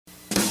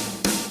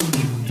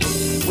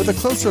with a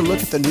closer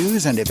look at the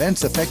news and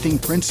events affecting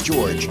Prince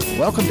George.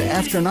 Welcome to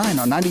After 9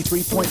 on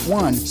 93.1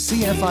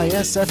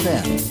 CFIS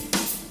FM.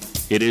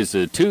 It is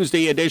a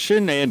Tuesday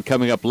edition, and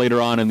coming up later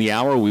on in the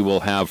hour, we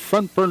will have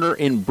Front Burner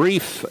in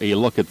Brief, a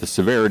look at the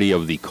severity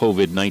of the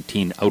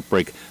COVID-19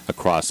 outbreak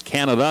across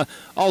Canada.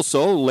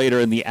 Also, later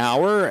in the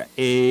hour,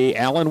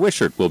 Alan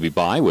Wishart will be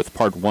by with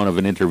part one of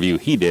an interview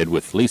he did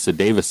with Lisa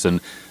Davison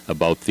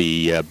about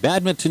the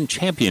badminton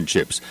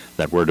championships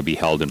that were to be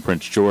held in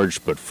Prince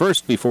George. But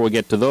first, before we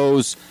get to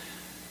those,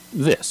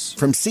 this.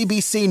 From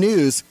CBC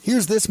News,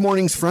 here's this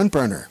morning's Front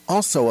Burner.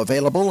 Also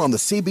available on the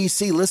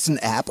CBC Listen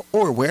app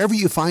or wherever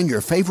you find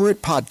your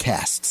favorite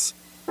podcasts.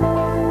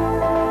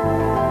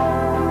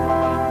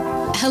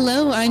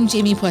 Hello, I'm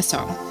Jamie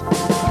Poisson.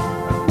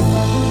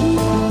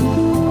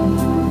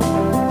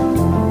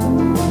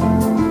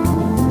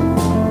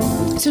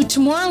 So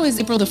tomorrow is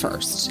April the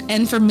 1st,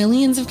 and for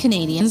millions of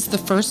Canadians, the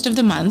first of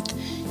the month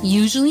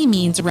usually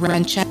means a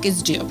rent check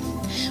is due.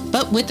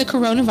 But with the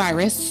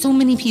coronavirus, so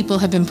many people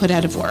have been put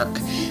out of work,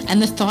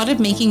 and the thought of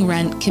making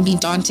rent can be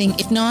daunting,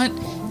 if not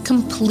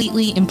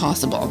completely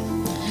impossible.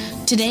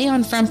 Today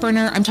on Front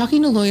Burner, I'm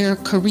talking to lawyer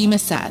Kareem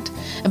Assad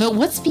about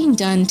what's being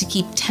done to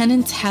keep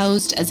tenants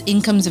housed as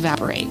incomes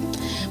evaporate.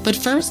 But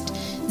first,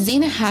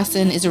 Zaina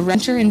Hassan is a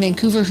renter in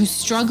Vancouver who's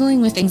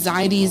struggling with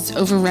anxieties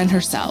over rent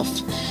herself.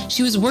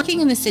 She was working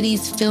in the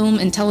city's film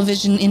and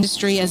television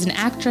industry as an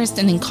actress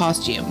and in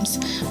costumes.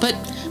 But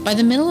by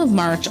the middle of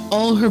March,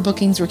 all her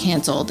bookings were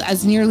canceled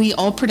as nearly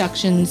all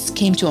productions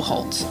came to a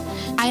halt.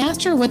 I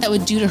asked her what that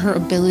would do to her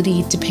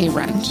ability to pay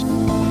rent.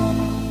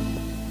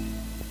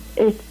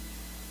 It's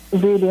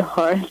really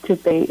hard to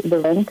pay the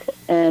rent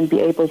and be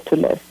able to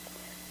live.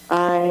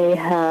 I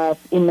have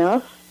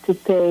enough to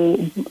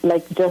pay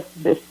like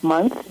just this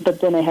month,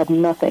 but then I have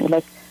nothing.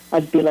 Like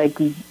I'd be like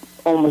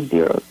almost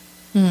zero.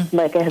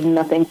 Like I have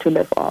nothing to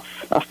live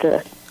off after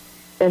that.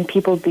 And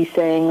people be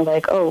saying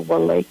like, oh, well,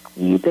 like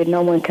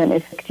no one can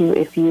evict you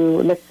if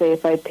you, let's say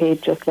if I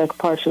paid just like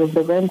partial of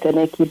the rent and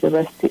I keep the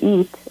rest to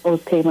eat or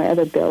pay my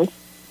other bills,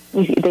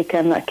 they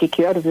cannot kick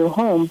you out of your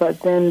home. But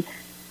then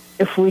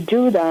if we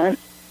do that,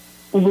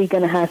 we're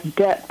going to have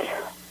debt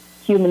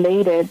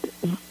accumulated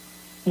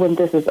when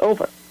this is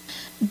over.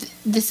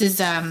 This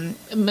is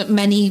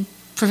many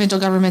provincial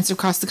governments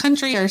across the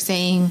country are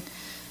saying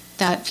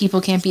that people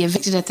can't be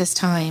evicted at this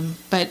time.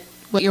 But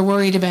what you're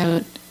worried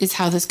about is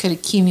how this could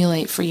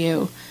accumulate for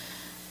you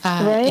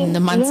in the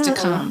months to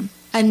come.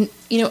 And,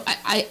 you know,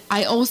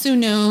 I also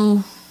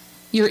know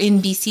you're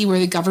in BC where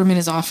the government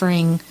is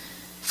offering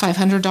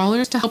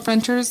 $500 to help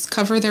renters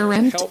cover their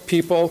rent. Help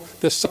people.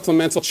 This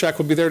supplemental check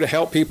will be there to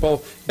help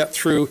people get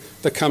through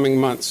the coming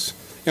months.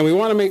 And we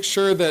want to make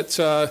sure that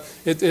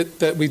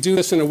that we do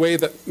this in a way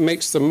that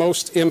makes the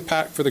most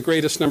impact for the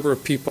greatest number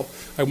of people.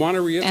 I want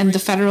to reiterate. And the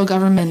federal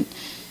government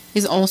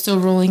is also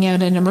rolling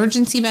out an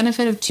emergency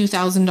benefit of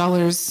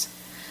 $2,000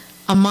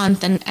 a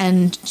month.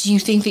 And do you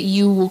think that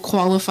you will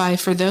qualify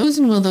for those,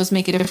 and will those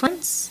make a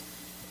difference?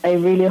 I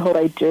really hope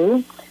I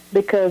do,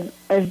 because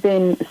I've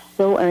been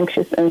so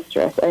anxious and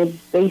stressed. I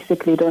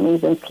basically don't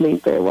even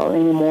sleep very well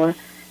anymore.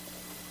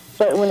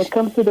 But when it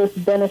comes to those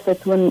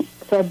benefits, so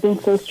I've been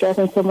so stressed,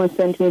 and someone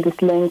sent me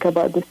this link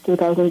about this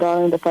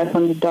 $2,000 and the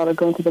 $500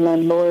 going to the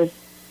landlord.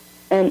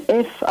 And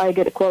if I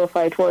get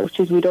qualified for it, which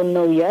is we don't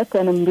know yet,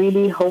 and I'm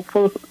really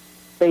hopeful,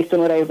 based on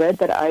what I read,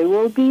 that I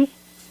will be,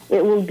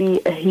 it will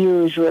be a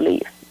huge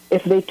relief.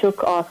 If they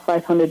took off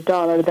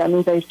 $500, that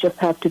means I just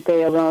have to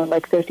pay around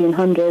like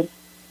 $1,300,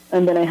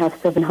 and then I have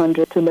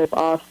 $700 to live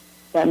off.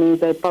 That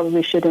means I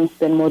probably shouldn't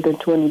spend more than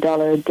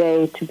 $20 a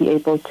day to be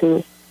able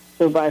to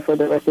survive for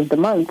the rest of the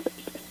month.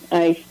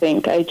 I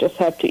think I just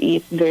have to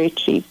eat very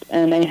cheap,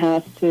 and I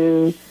have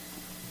to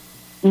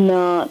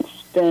not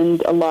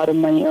spend a lot of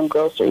money on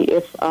grocery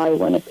if I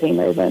want to pay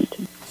my rent.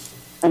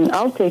 And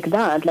I'll take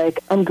that. Like,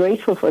 I'm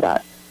grateful for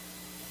that.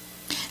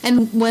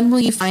 And when will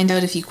you find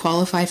out if you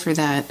qualify for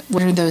that?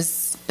 When are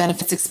those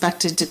benefits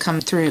expected to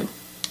come through?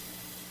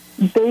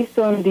 Based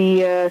on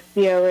the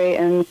CRA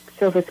and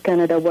Service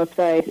Canada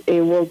website,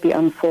 it will be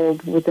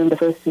unfold within the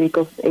first week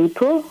of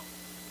April.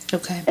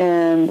 Okay.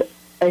 And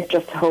I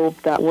just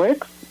hope that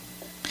works.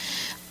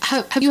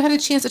 Have you had a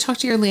chance to talk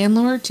to your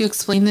landlord to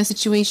explain the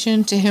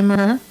situation to him or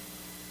her?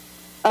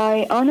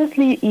 I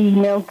honestly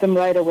emailed them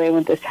right away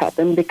when this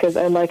happened, because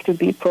I like to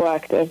be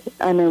proactive.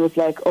 And I was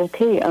like,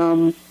 okay,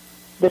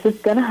 this is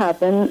going to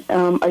happen.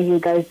 Are you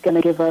guys going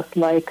to give us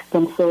like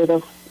some sort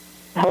of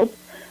help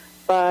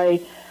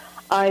by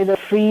either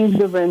freeze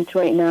the rent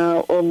right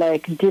now or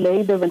like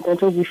delay the rent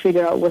until we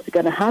figure out what's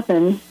going to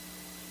happen?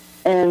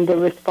 And the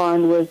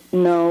response was,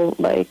 no,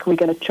 like we're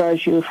going to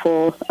charge you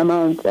full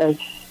amount as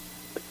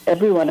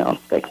everyone else.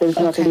 Like there's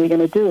nothing we're going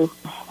to do.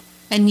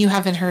 And you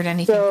haven't heard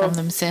anything from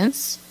them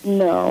since?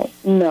 No.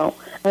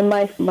 And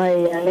my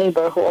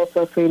neighbor, who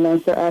also a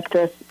freelancer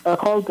actress,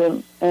 called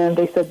them, and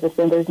they said this,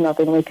 and there's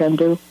nothing we can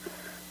do.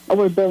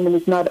 Our building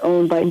is not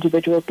owned by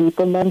individual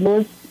people,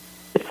 landlords.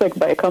 It's like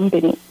by a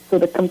company. So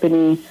the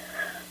company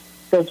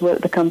does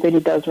what the company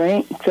does,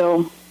 right?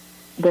 So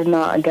they're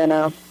not going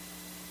to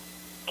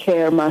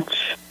care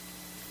much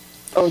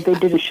Oh, they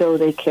didn't show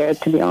they cared,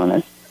 to be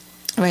honest.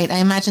 Right. I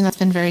imagine that's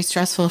been very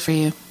stressful for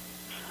you.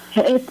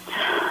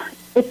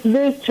 It's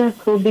very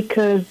stressful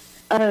because,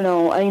 I don't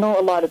know, I know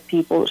a lot of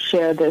people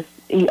share this,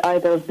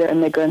 either if they're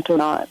immigrant or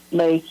not.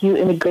 Like, you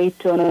immigrate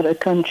to another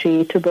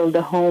country to build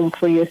a home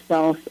for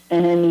yourself,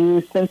 and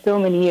you spend so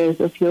many years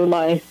of your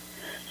life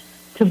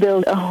to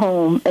build a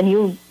home, and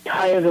you're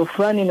tired of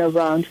running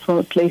around from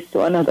a place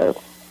to another.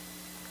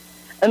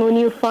 And when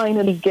you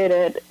finally get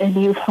it, and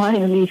you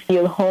finally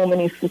feel home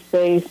and you feel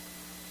safe,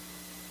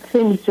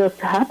 things just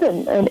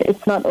happen, and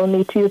it's not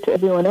only to you, to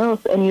everyone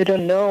else, and you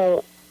don't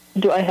know,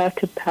 do I have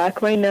to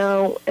pack right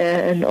now,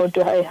 or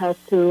do I have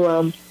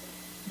to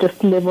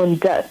just live on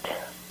debt?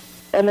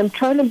 And I'm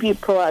trying to be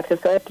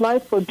proactive. So I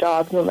applied for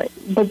jobs, and I'm like,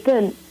 but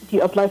then do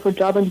you apply for a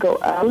job and go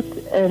out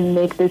and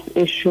make this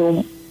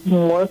issue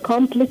more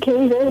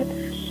complicated,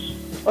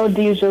 or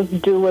do you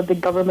just do what the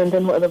government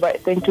and what the right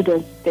thing to do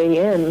and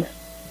stay in?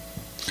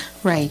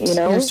 Right. You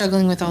know? You're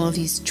struggling with all of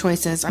these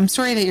choices. I'm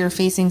sorry that you're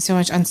facing so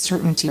much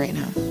uncertainty right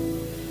now.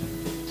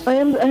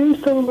 I'm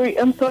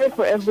sorry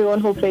for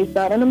everyone who faced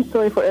that, and I'm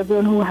sorry for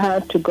everyone who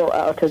had to go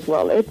out as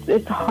well.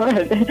 It's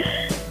hard.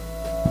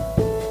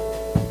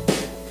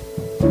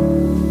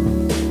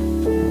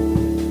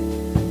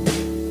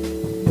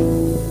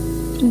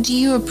 Do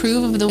you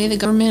approve of the way the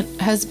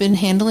government has been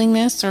handling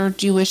this, or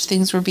do you wish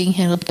things were being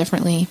handled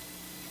differently?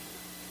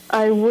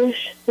 I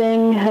wish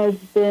things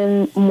had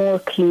been more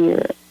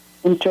clear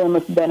in terms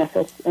of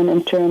benefits, and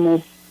in terms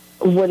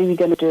of what are we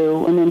going to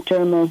do, and in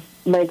terms of,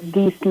 like,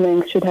 these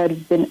links should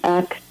have been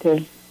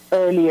active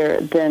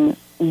earlier than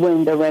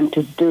when the rent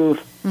is due,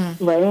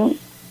 right?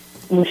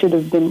 We should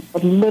have been a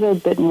little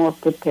bit more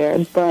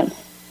prepared, but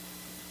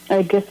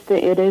I guess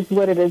that it is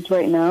what it is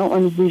right now,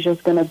 and we're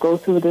just going to go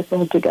through this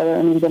all together,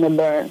 and we're going to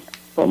learn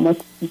from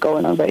what's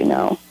going on right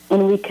now.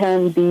 And we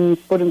can be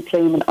putting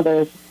blame on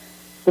others.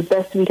 The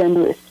best we can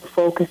do is to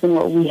focus on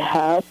what we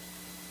have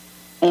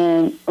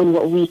and on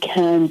what we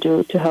can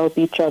do to help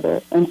each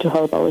other and to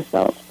help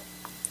ourselves.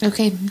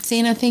 Okay,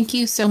 Zaina, thank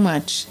you so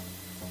much.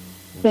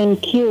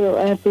 Thank you.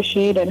 I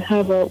appreciate it.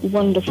 Have a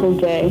wonderful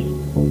day.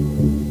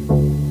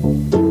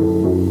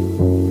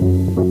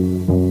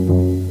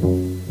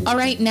 All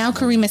right, now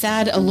Karima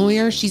Saad, a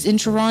lawyer. She's in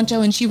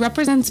Toronto, and she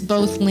represents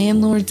both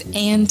landlords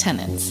and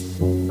tenants.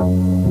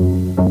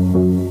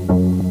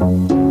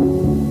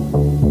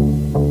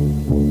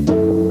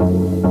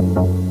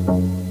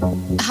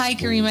 Hi,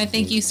 Karima.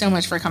 Thank you so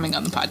much for coming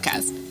on the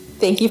podcast.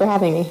 Thank you for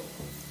having me.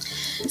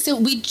 So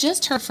we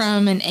just heard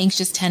from an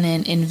anxious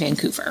tenant in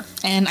Vancouver,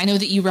 and I know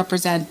that you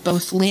represent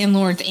both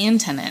landlords and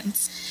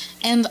tenants.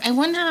 And I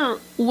wonder,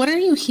 what are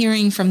you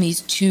hearing from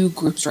these two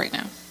groups right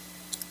now?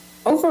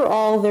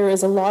 Overall, there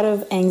is a lot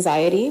of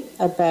anxiety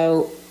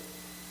about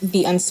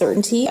the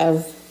uncertainty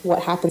of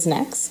what happens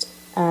next.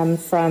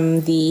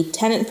 From the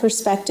tenant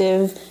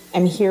perspective,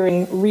 I'm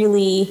hearing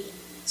really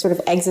sort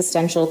of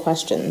existential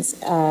questions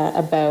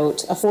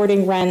about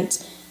affording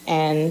rent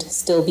and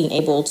still being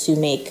able to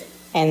make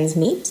ends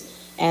meet.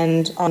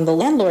 And on the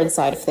landlord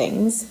side of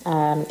things,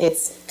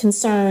 it's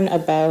concern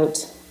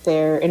about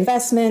their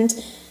investment,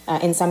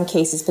 in some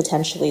cases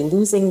potentially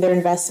losing their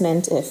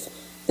investment if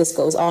this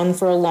goes on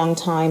for a long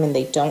time and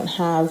they don't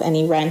have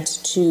any rent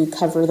to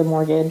cover the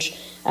mortgage.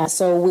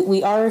 So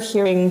we are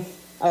hearing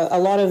a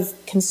lot of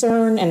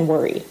concern and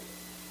worry.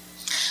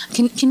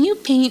 Can you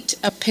paint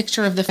a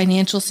picture of the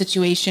financial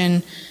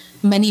situation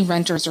many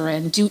renters are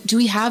in? Do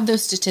we have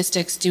those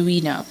statistics? Do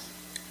we know?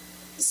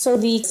 So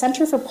the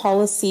Centre for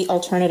Policy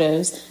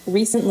Alternatives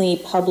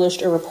recently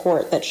published a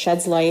report that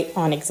sheds light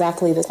on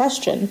exactly this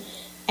question.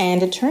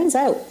 And it turns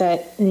out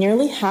that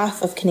nearly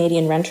half of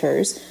Canadian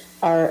renters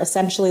are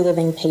essentially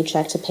living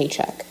paycheck to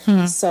paycheck.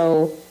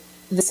 So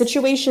the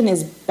situation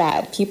is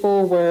bad.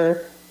 People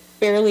were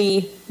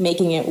barely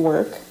making it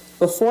work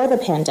before the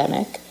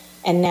pandemic.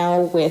 And now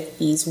with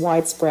these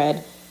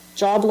widespread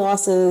job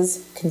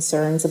losses,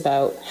 concerns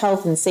about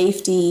health and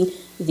safety,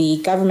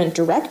 the government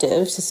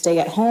directive to stay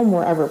at home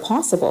wherever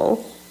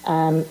possible,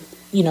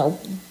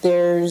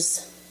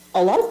 there's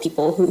a lot of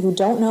people who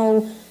don't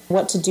know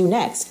what to do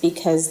next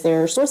because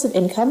their source of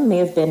income may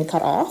have been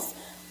cut off,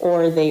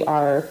 or they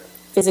are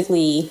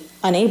physically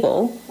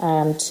unable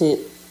to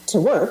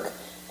work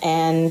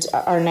and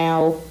are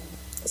now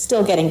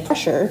still getting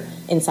pressure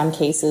in some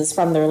cases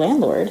from their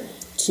landlord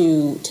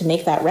to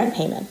make that rent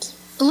payment.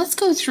 Let's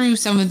go through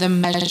some of the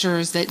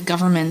measures that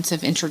governments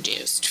have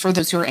introduced for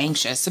those who are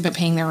anxious about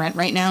paying their rent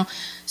right now,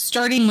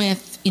 starting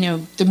with,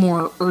 the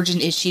more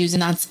urgent issues,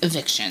 and that's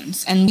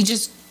evictions. And we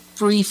just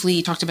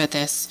briefly talked about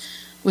this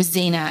with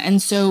Zaina.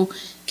 And so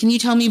can you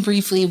tell me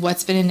briefly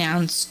what's been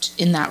announced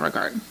in that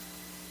regard?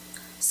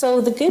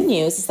 So the good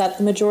news is that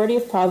the majority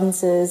of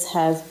provinces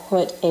have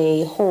put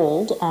a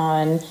hold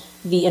on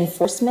the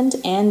enforcement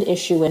and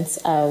issuance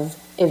of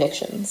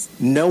evictions.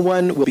 No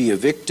one will be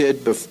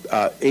evicted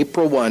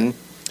April 1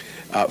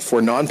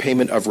 for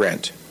non-payment of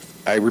rent.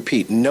 I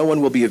repeat, no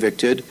one will be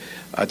evicted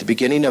at the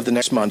beginning of the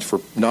next month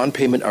for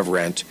non-payment of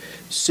rent.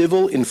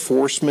 Civil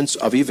enforcements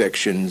of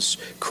evictions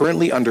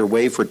currently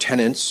underway for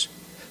tenants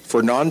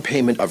for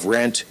non-payment of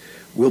rent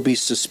will be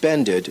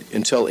suspended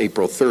until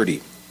April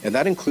 30. And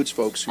that includes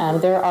folks who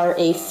there are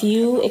a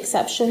few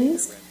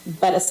exceptions,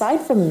 but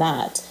aside from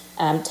that,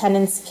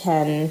 tenants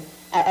can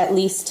at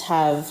least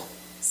have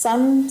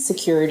some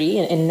security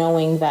in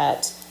knowing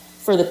that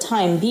for the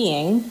time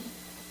being,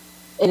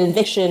 an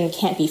eviction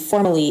can't be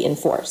formally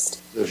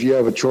enforced. If you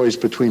have a choice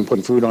between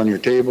putting food on your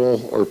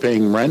table or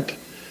paying rent,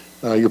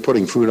 you're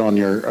putting food on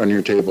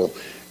your table.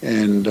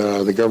 And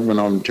the government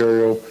of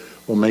Ontario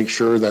will make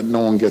sure that no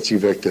one gets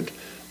evicted.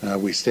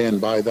 We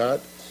stand by that.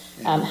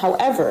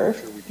 However,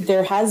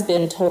 there has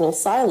been total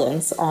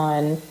silence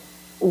on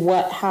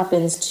what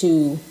happens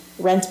to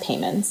rent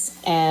payments.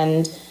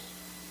 And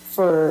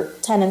for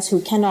tenants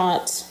who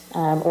cannot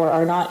or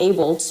are not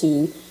able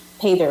to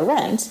pay their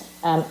rent,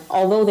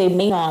 although they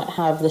may not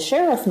have the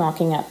sheriff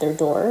knocking at their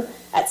door,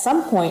 at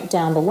some point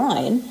down the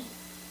line,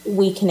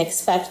 we can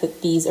expect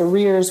that these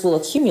arrears will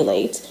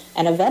accumulate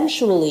and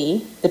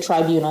eventually the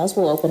tribunals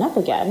will open up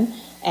again.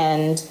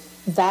 And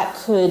that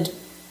could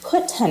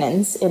put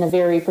tenants in a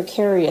very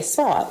precarious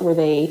spot where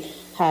they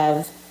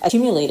have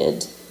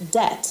accumulated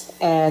debt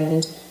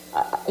and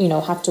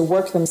have to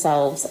work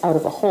themselves out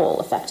of a hole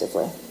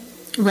effectively.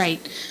 Right.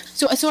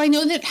 So I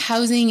know that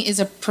housing is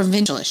a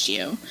provincial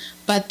issue,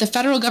 but the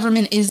federal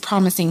government is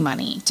promising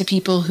money to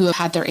people who have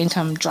had their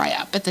income dry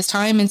up at this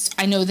time. And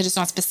I know that it's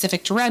not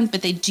specific to rent,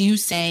 but they do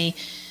say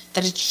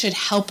that it should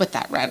help with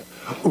that rent.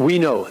 We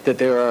know that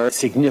there are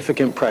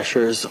significant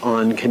pressures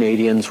on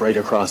Canadians right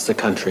across the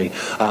country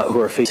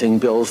who are facing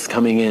bills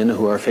coming in,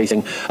 who are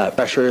facing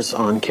pressures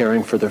on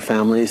caring for their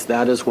families.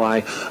 That is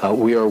why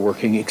we are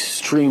working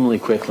extremely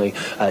quickly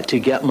to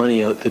get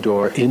money out the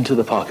door into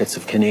the pockets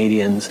of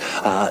Canadians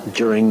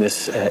during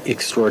this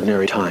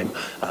extraordinary time.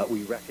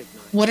 We recognize.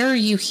 What are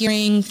you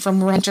hearing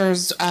from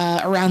renters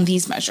around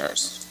these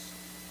measures?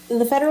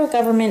 The federal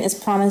government is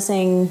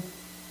promising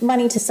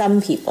money to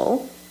some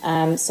people.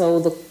 So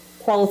the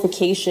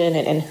qualification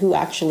and who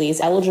actually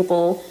is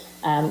eligible,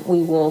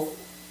 we will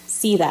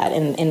see that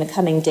in the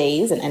coming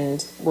days,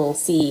 and we'll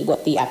see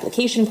what the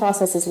application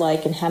process is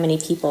like and how many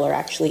people are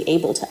actually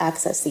able to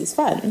access these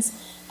funds.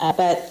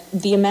 But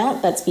the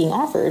amount that's being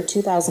offered,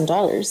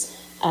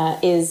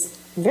 $2,000, is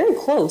very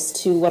close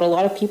to what a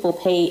lot of people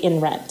pay in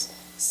rent.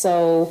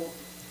 So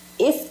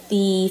if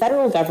the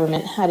federal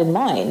government had in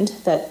mind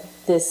that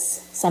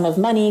this sum of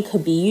money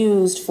could be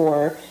used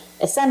for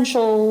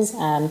essentials,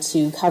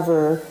 to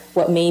cover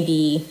what may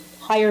be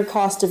higher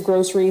cost of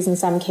groceries in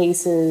some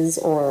cases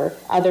or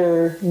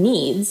other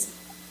needs,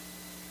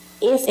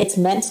 if it's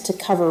meant to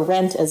cover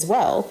rent as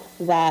well,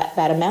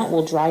 that amount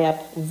will dry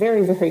up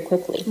very, very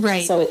quickly.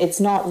 Right. So it's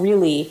not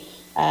really,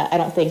 I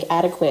don't think,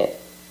 adequate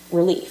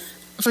relief.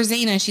 For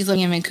Zaina, she's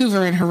living in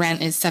Vancouver and her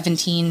rent is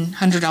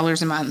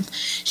 $1,700 a month.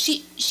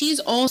 She's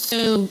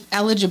also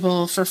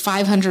eligible for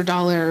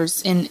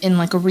 $500 in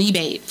like a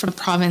rebate from the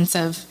province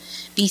of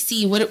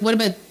BC. What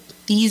about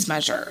these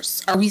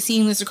measures? Are we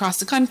seeing this across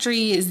the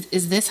country?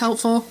 Is this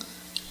helpful?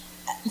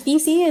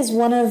 BC is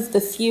one of the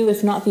few,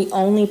 if not the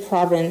only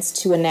province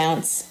to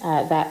announce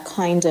that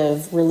kind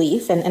of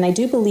relief. And I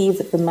do believe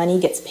that the money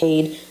gets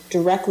paid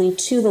directly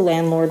to the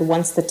landlord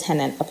once the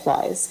tenant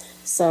applies.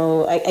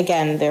 So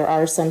again, there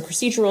are some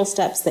procedural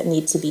steps that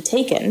need to be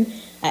taken,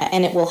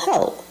 and it will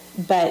help.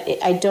 But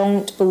I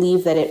don't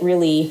believe that it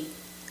really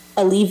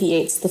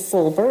alleviates the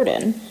full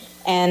burden.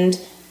 And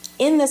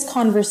in this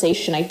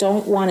conversation, I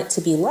don't want it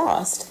to be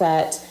lost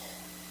that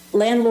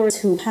landlords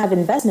who have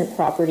investment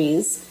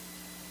properties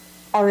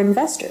are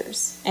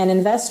investors, and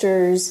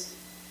investors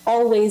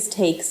always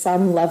take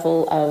some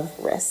level of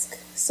risk.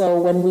 So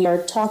when we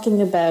are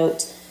talking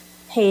about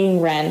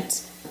paying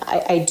rent,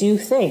 I do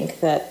think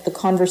that the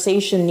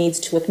conversation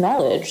needs to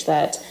acknowledge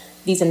that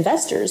these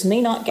investors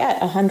may not get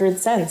 100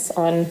 cents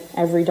on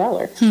every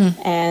dollar.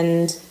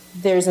 And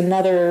there's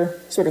another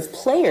sort of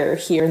player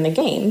here in the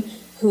game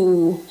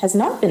who has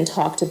not been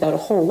talked about a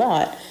whole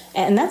lot,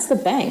 and that's the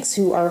banks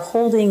who are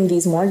holding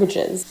these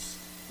mortgages.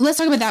 Let's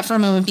talk about that for a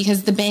moment,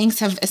 because the banks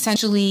have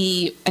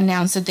essentially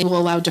announced that they will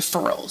allow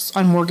deferrals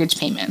on mortgage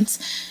payments.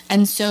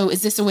 And so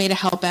is this a way to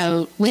help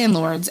out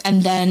landlords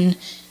and then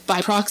by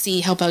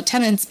proxy help out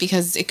tenants,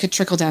 because it could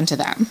trickle down to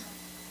them?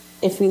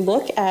 If we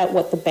look at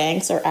what the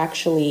banks are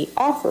actually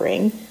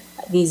offering,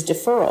 these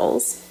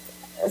deferrals,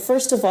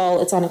 first of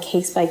all, it's on a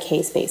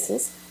case-by-case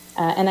basis.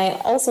 And I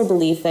also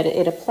believe that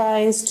it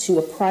applies to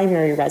a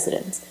primary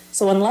residence.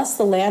 So unless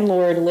the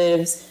landlord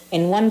lives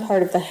in one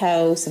part of the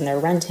house and they're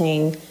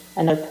renting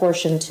another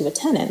portion to a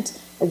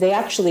tenant, they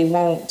actually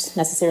won't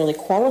necessarily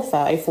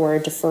qualify for a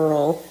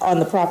deferral on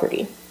the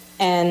property.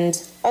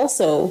 And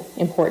also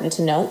important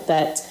to note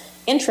that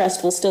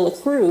interest will still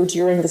accrue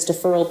during this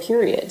deferral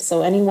period.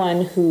 So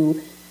anyone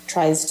who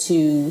tries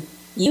to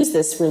use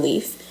this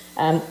relief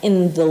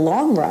in the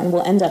long run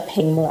will end up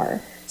paying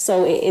more.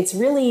 So it's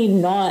really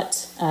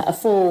not a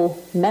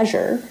full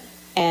measure.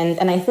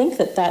 And I think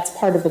that that's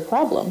part of the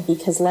problem,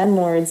 because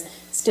landlords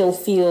still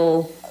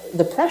feel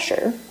the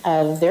pressure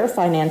of their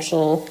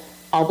financial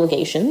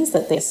obligations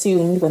that they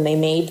assumed when they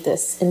made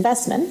this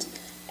investment.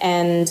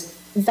 And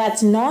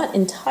that's not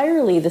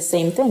entirely the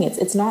same thing.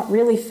 It's not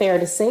really fair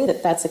to say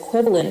that that's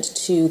equivalent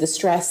to the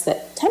stress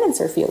that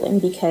tenants are feeling,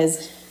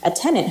 because a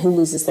tenant who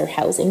loses their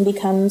housing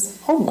becomes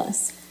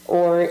homeless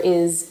or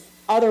is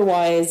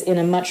otherwise in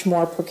a much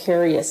more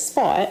precarious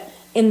spot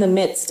in the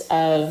midst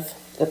of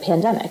the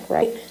pandemic,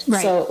 right?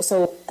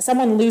 So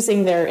someone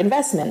losing their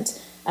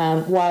investment,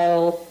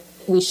 while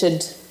we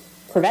should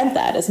prevent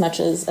that as much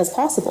as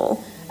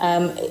possible,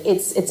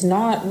 it's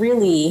not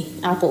really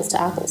apples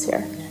to apples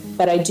here.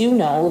 But I do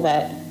know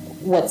that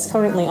what's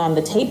currently on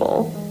the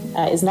table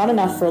is not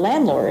enough for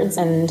landlords,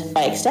 and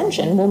by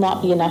extension will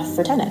not be enough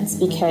for tenants,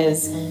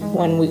 because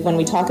when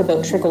we talk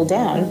about trickle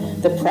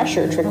down, the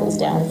pressure trickles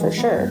down for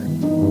sure.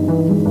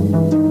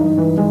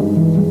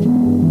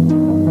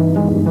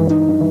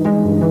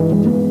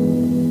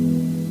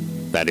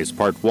 That is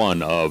part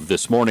one of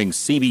this morning's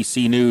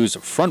CBC News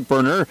Front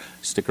Burner.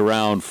 Stick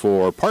around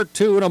for part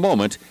two in a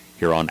moment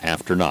here on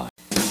After 9.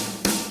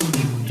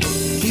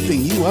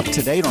 Keeping you up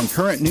to date on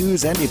current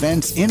news and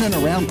events in and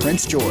around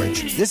Prince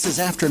George. This is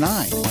After 9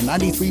 on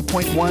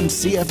 93.1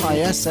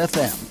 CFIS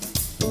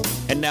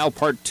FM. And now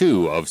part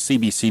two of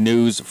CBC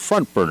News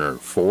Front Burner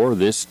for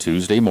this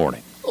Tuesday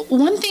morning.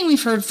 One thing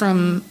we've heard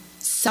from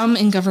some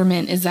in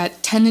government is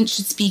that tenants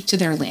should speak to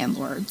their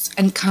landlords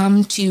and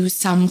come to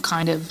some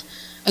kind of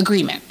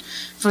agreement.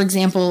 For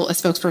example, a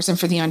spokesperson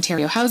for the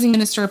Ontario Housing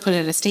Minister put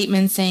out a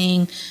statement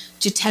saying,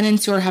 to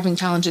tenants who are having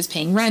challenges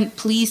paying rent,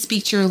 please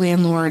speak to your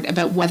landlord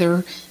about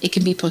whether it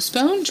can be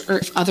postponed or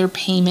if other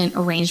payment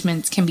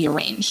arrangements can be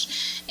arranged.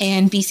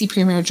 And BC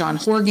Premier John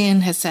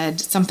Horgan has said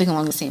something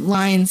along the same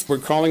lines. We're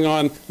calling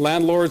on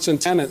landlords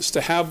and tenants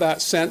to have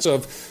that sense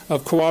of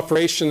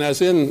cooperation,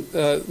 as in,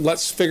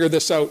 let's figure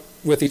this out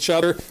with each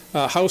other,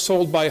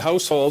 household by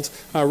household,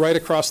 right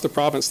across the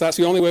province. That's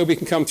the only way we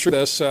can come through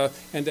this.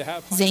 And to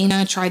have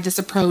Zaina tried this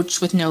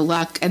approach with no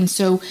luck. And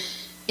so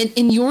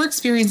in your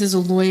experience as a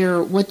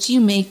lawyer, what do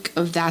you make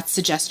of that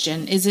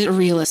suggestion? Is it a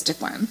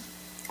realistic one?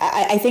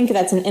 I think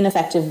that's an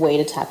ineffective way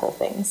to tackle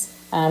things.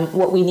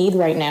 What we need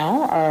right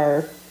now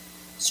are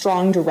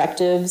strong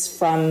directives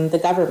from the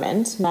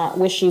government, not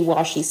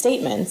wishy-washy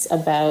statements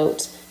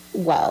about,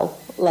 well,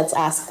 let's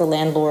ask the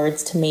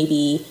landlords to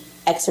maybe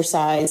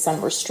exercise some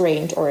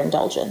restraint or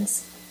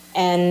indulgence.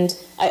 And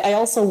I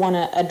also want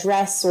to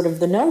address sort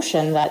of the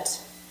notion that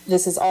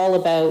this is all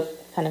about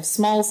kind of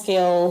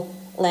small-scale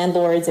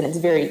landlords, and it's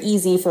very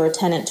easy for a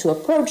tenant to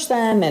approach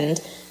them, and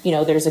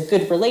there's a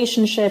good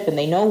relationship and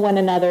they know one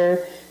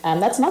another.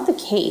 That's not the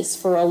case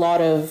for a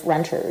lot of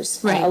renters.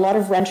 Right. A lot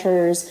of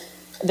renters,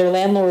 their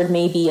landlord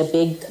may be a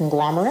big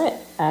conglomerate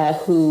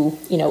who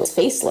is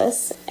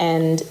faceless,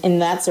 and in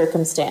that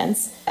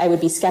circumstance I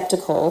would be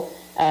skeptical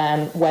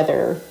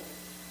whether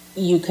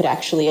you could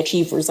actually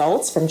achieve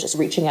results from just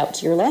reaching out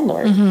to your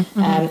landlord.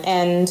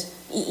 And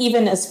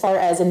even as far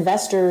as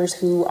investors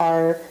who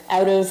are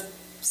out of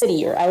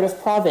city or out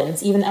of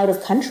province, even out of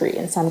country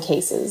in some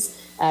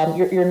cases,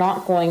 you're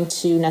not going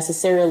to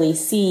necessarily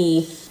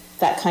see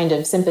that kind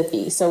of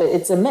sympathy. So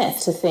it's a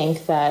myth to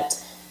think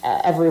that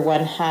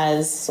everyone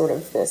has sort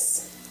of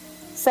this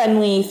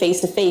friendly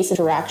face-to-face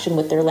interaction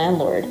with their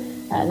landlord.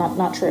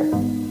 Not true.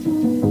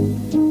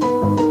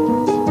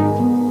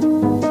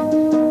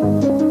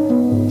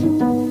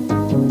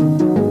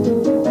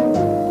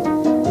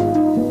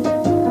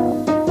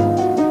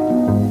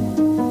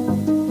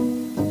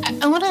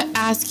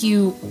 Ask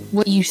you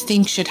what you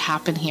think should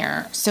happen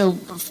here. So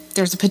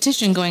there's a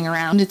petition going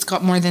around. It's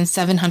got more than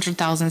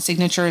 700,000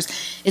 signatures.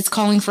 It's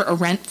calling for a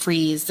rent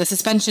freeze, the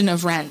suspension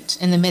of rent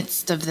in the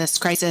midst of this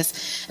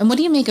crisis. And what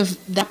do you make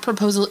of that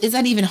proposal? Is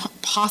that even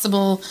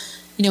possible?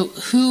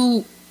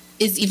 Who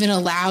is even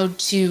allowed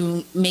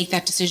to make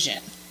that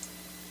decision?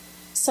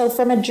 So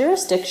from a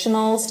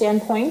jurisdictional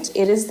standpoint,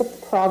 it is the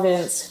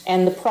province,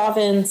 and the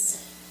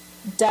province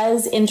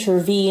does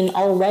intervene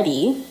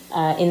already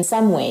in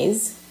some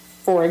ways.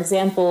 For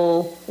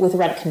example, with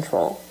rent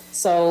control.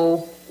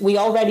 So we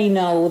already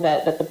know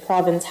that the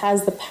province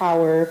has the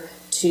power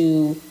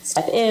to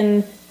step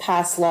in,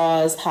 pass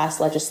laws,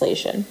 pass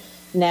legislation.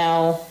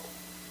 Now,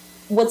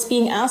 what's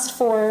being asked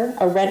for,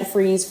 a rent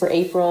freeze for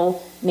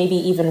April, maybe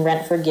even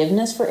rent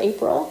forgiveness for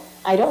April,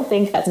 I don't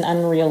think that's an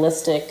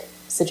unrealistic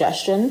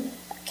suggestion,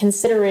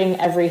 considering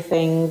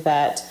everything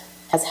that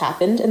has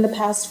happened in the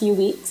past few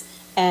weeks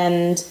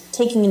and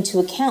taking into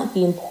account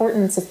the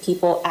importance of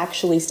people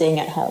actually staying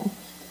at home.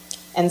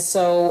 And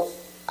so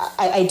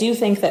I do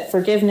think that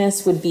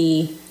forgiveness would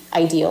be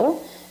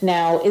ideal.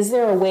 Now, is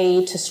there a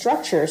way to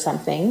structure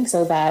something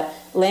so that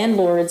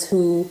landlords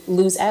who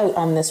lose out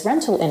on this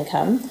rental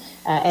income,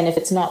 and if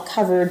it's not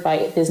covered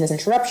by business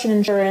interruption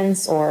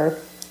insurance or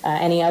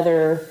any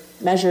other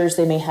measures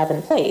they may have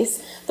in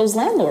place, those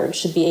landlords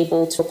should be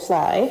able to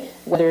apply,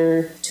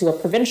 whether to a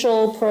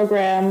provincial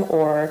program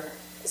or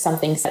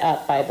something set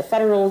up by the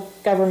federal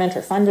government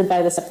or funded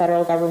by the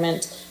federal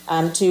government,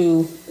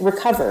 to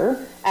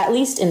recover, at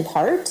least in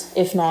part,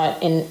 if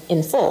not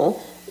in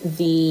full,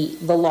 the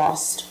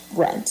lost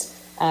rent.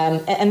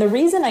 And the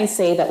reason I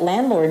say that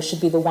landlords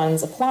should be the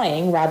ones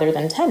applying rather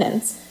than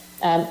tenants,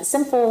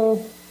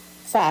 simple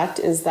fact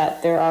is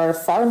that there are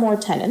far more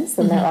tenants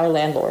than there are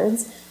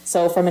landlords.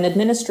 So from an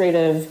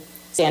administrative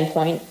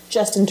standpoint,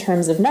 just in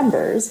terms of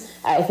numbers,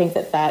 I think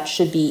that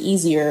should be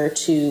easier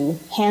to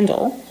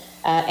handle.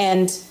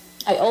 And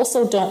I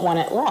also don't want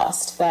it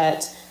lost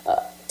that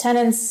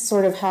tenants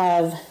sort of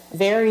have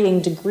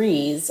varying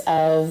degrees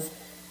of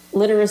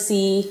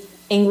literacy,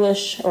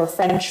 English or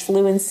French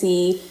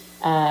fluency,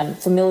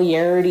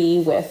 familiarity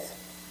with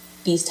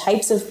these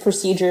types of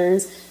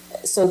procedures.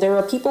 So there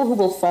are people who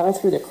will fall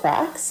through the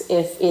cracks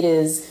if it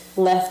is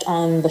left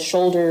on the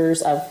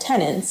shoulders of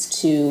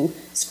tenants to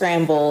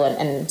scramble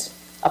and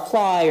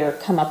apply or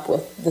come up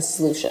with the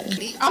solution.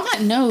 On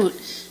that note,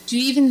 do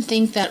you even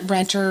think that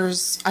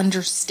renters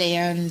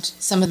understand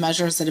some of the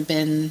measures that have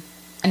been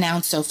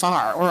announced so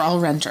far, or all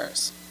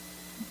renters?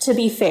 To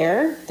be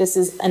fair, this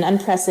is an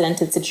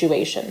unprecedented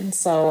situation.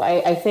 So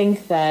I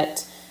think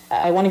that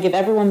I want to give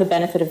everyone the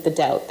benefit of the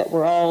doubt that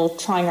we're all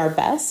trying our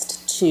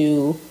best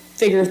to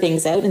figure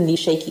things out in these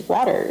shaky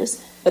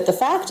waters. But the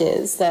fact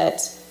is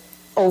that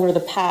over the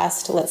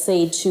past, let's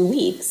say, 2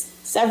 weeks,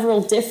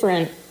 several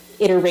different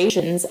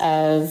iterations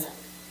of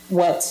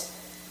what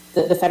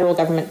the federal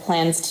government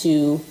plans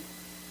to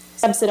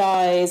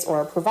subsidize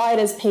or provide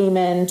as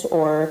payment,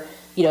 or,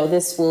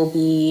 this will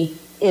be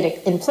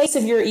in place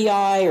of your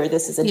EI, or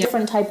this is a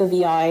different type of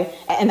EI,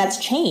 and that's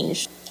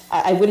changed.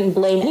 I wouldn't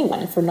blame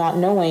anyone for not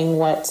knowing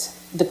what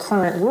the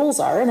current rules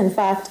are, and in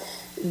fact,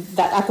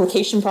 that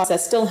application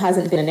process still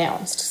hasn't been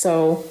announced.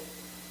 So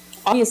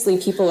obviously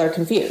people are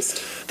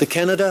confused. The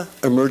Canada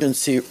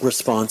Emergency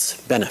Response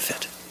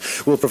Benefit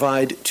will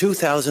provide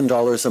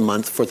 $2,000 a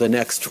month for the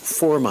next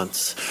 4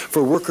 months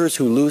for workers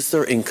who lose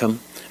their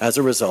income as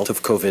a result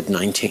of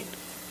COVID-19.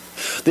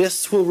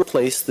 This will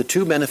replace the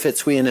two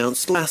benefits we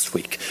announced last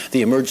week,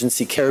 the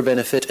Emergency Care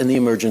Benefit and the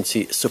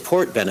Emergency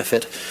Support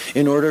Benefit,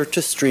 in order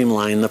to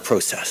streamline the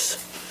process.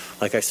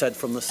 Like I said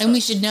from the start. And we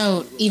should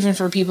note, even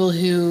for people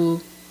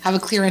who have a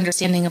clear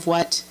understanding of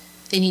what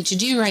they need to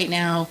do right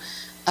now,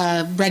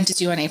 rent is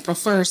due on April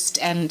 1st,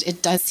 and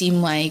it does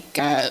seem like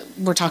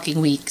we're talking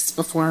weeks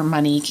before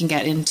money can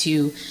get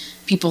into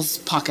people's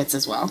pockets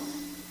as well.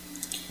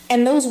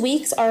 And those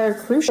weeks are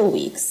crucial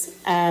weeks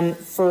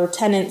for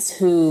tenants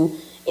who,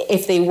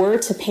 if they were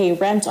to pay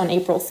rent on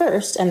April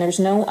 1st and there's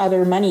no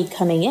other money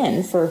coming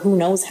in for who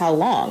knows how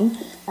long,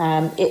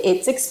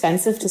 it's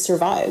expensive to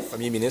survive.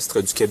 Premier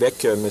ministre du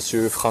Québec,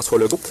 Monsieur François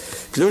Legault.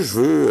 Là, je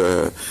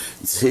veux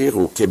dire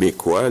aux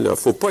Québécois, là,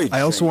 faut pas.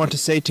 I also want to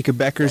say to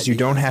Quebecers, you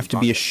don't have to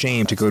be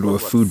ashamed to go to a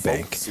food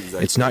bank.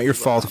 It's not your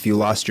fault if you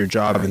lost your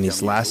job in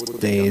these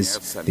last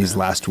days, these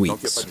last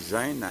weeks.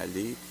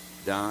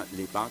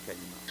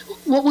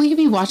 What will you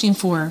be watching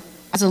for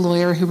as a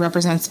lawyer who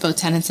represents both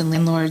tenants and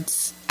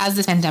landlords as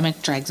this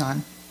pandemic drags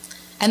on,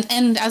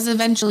 and as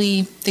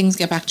eventually things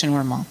get back to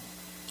normal?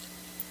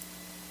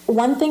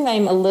 One thing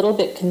I'm a little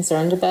bit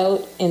concerned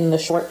about in the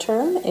short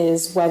term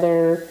is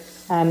whether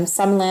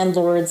some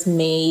landlords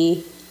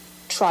may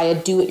try a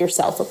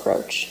do-it-yourself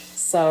approach.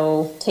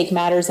 So take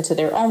matters into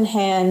their own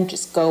hand,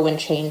 just go and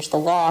change the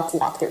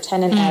lock their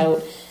tenant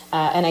out.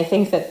 And I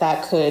think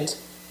that could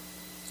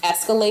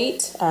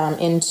escalate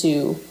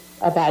into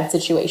a bad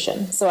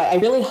situation. So I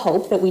really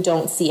hope that we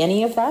don't see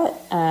any of that.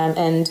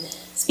 And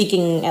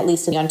speaking, at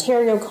least in the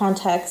Ontario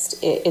context,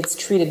 it's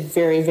treated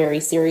very, very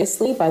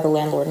seriously by the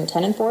Landlord and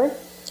Tenant Board.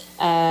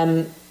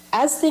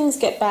 As things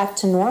get back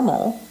to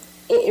normal,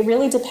 it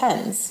really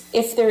depends.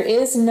 If there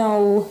is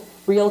no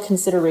real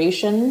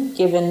consideration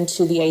given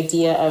to the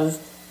idea of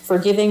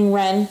forgiving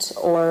rent,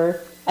 or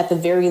at the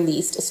very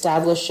least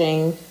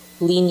establishing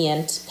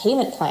lenient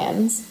payment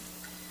plans,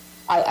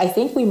 I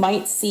think we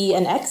might see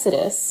an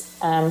exodus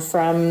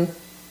from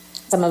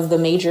some of the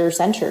major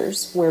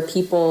centers where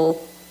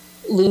people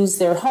lose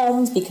their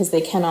homes because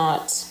they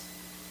cannot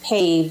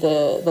pay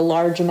the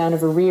large amount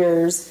of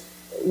arrears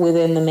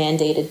within the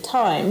mandated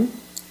time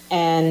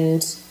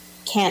and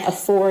can't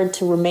afford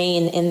to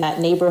remain in that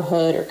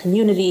neighborhood or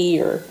community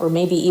or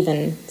maybe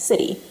even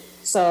city.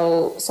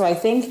 So I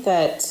think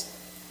that's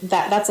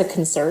a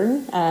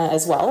concern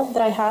as well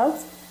that I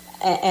have.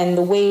 And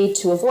the way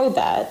to avoid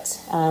that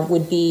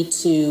would be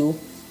to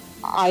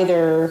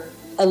either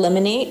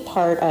eliminate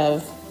part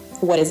of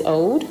what is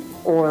owed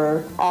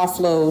or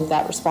offload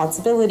that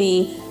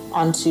responsibility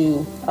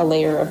onto a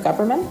layer of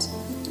government,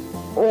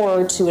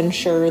 or to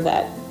ensure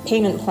that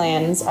payment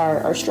plans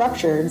are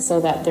structured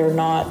so that they're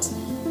not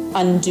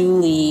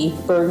unduly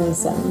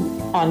burdensome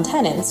on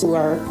tenants who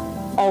are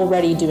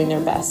already doing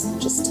their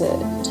best just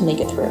to make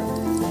it through.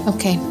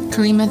 Okay,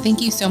 Karima,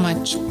 thank you so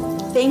much.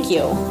 Thank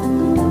you.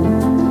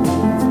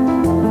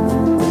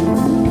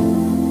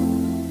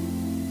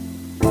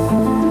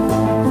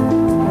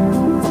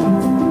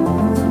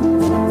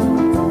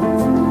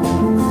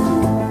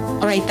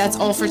 All right, that's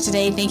all for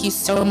today. Thank you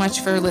so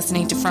much for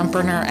listening to Front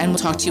Burner, and we'll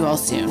talk to you all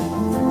soon.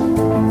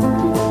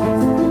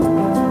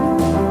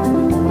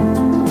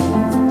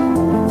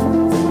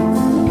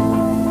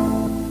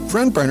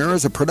 Front Burner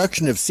is a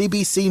production of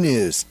CBC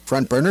News.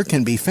 Front Burner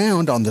can be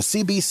found on the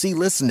CBC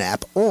Listen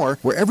app or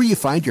wherever you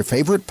find your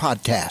favorite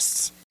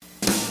podcasts.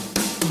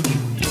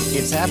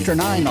 It's after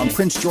 9 on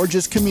Prince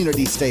George's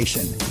Community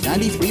Station,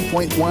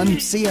 93.1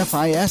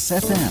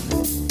 CFIS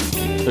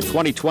FM. The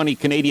 2020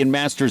 Canadian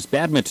Masters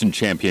Badminton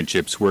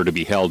Championships were to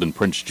be held in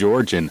Prince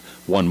George in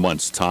 1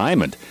 month's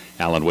time, and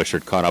Alan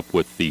Wishart caught up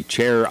with the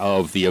chair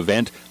of the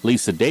event,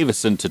 Lisa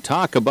Davison, to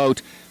talk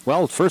about,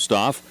 well, first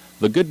off,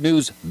 the good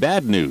news,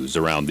 bad news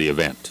around the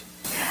event.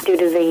 Due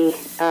to the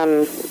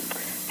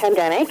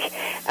pandemic,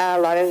 a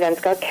lot of events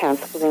got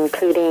canceled,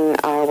 including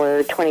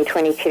our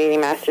 2020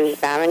 Canadian Masters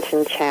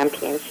Badminton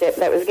Championship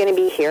that was going to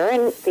be here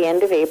in the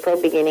end of April,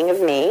 beginning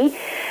of May.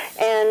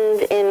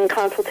 And in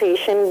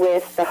consultation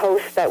with the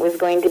host that was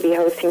going to be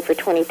hosting for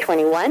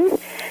 2021,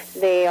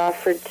 they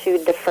offered to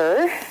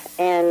defer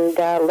and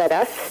let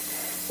us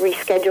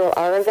reschedule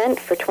our event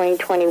for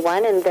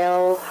 2021, and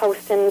they'll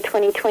host in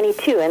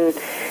 2022. And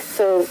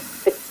so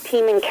the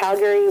team in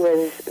Calgary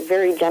was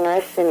very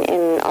generous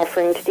in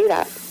offering to do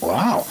that.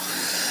 Wow.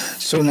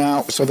 So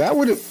now, so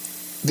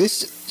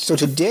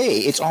today,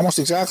 it's almost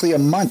exactly a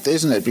month,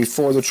 isn't it,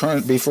 before the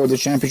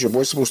championship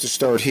was supposed to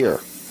start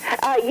here?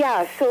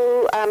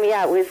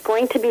 It was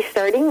going to be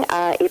starting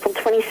April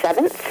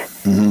 27th.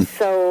 Mm-hmm.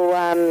 So,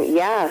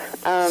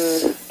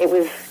 it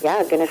was,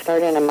 going to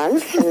start in a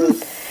month.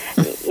 And,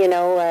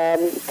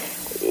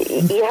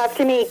 you have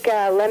to make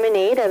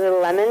lemonade out of the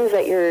lemons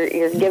that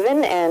you're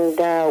given, and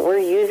we're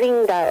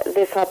using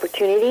this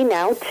opportunity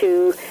now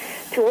to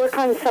work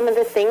on some of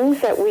the things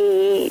that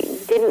we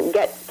didn't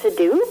get to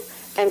do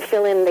and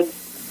fill in the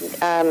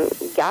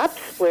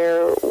gaps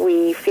where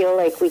we feel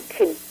like we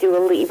could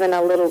do even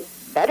a little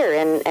better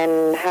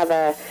and have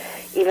a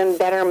even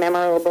better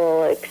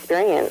memorable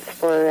experience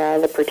for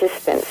the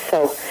participants.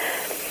 So,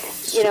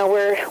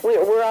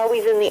 we're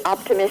always in the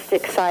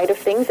optimistic side of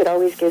things. It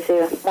always gives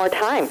you more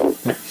time.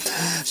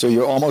 So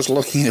you're almost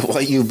looking at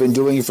what you've been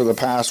doing for the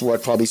past,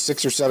 probably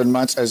 6 or 7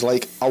 months as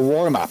like a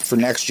warm-up for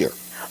next year.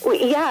 Well,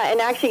 yeah,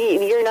 and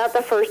actually, you're not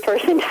the first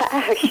person to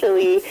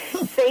actually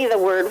say the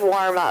word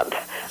warm-up.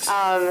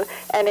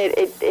 And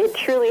it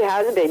truly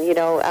has been,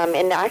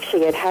 and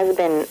actually it has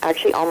been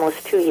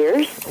almost 2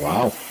 years.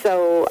 Wow.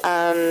 So,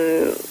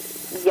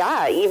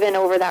 even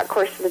over that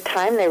course of the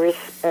time, there was,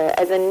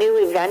 as a new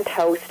event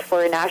host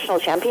for a national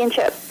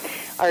championship,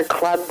 our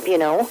club,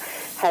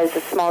 has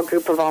a small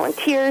group of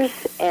volunteers,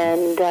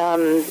 and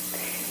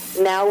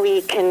now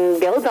we can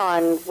build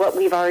on what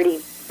we've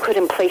already put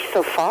in place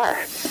so far.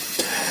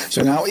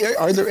 So now,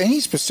 are there any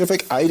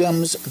specific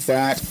items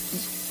that,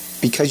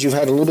 because you've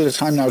had a little bit of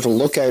time now to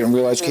look at it and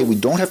realize, okay, we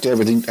don't have to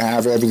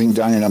have everything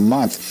done in a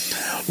month,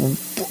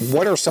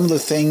 what are some of the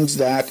things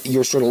that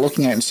you're sort of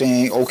looking at and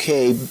saying,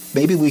 okay,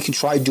 maybe we can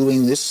try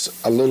doing this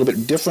a little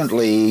bit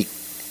differently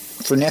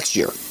for next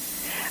year?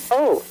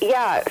 Oh,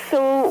 yeah.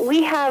 So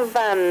we have,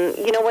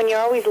 when you're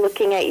always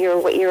looking at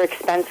what your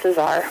expenses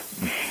are,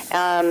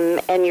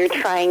 and you're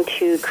trying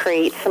to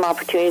create some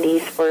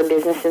opportunities for a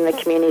business in the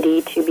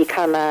community to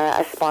become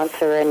a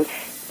sponsor. And,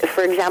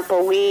 for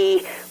example,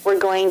 we were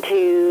going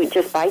to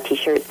just buy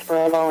T-shirts for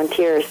our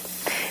volunteers.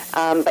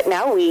 But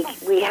now we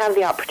have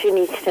the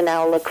opportunity to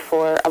now look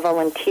for a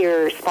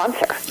volunteer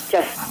sponsor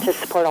just to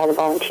support all the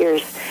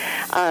volunteers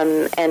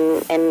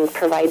and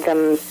provide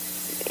them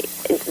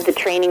the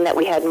training that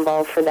we had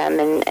involved for them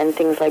and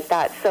things like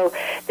that. So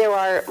there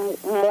are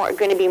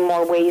going to be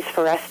more ways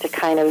for us to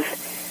kind of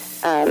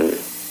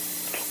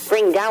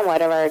bring down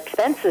what our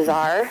expenses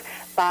are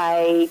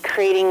by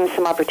creating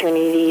some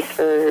opportunities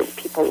for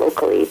people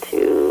locally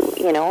to,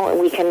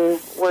 we can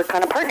work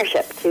on a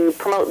partnership to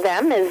promote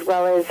them as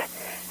well as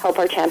help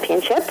our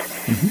championship,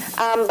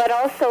 but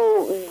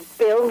also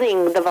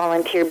building the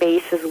volunteer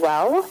base as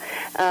well.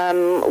 Now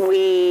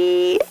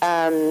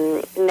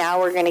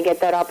we're going to get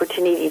that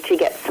opportunity to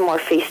get some more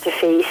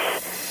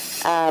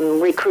face-to-face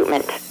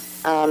recruitment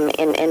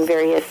in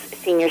various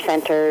senior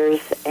centers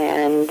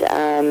and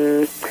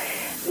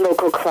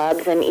local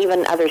clubs and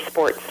even other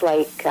sports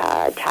like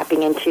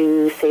tapping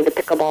into, say, the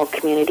pickleball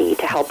community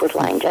to help with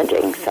line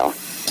judging. So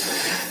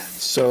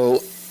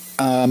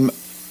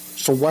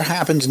what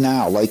happens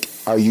now? Like,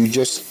 are you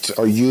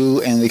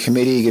and the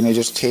committee going to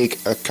just take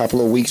a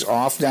couple of weeks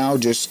off now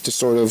just to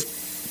sort of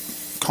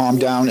calm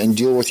down and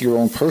deal with your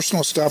own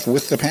personal stuff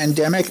with the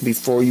pandemic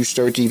before you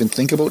start to even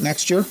think about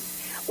next year?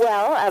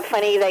 Well,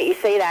 funny that you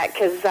say that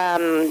because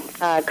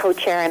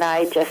co-chair and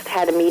I just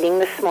had a meeting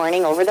this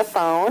morning over the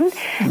phone,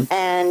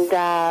 and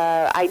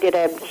I did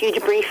a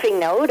huge briefing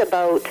note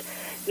about,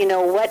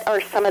 what are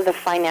some of the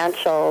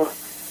financial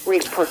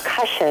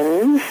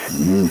repercussions,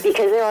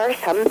 because there are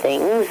some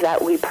things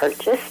that we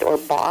purchased or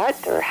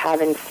bought or have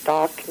in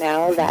stock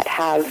now that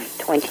have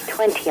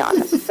 2020 on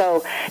them.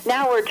 So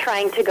now we're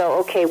trying to go,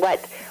 okay,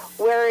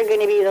 where are going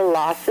to be the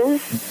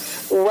losses?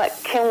 What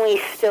can we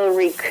still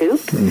recoup?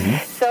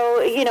 So,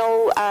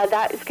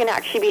 that is going to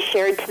actually be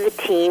shared to the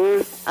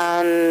team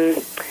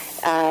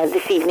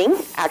this evening,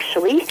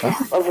 actually,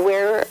 of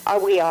where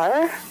we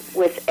are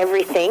with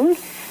everything.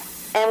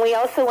 And we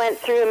also went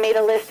through and made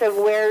a list of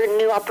where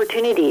new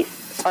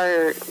opportunities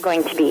are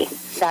going to be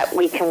that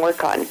we can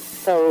work on.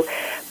 So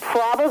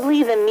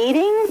probably the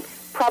meeting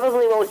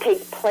probably won't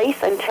take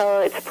place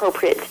until it's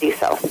appropriate to do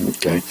so.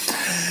 Okay.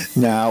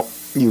 Now,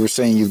 you were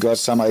saying you've got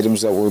some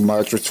items that were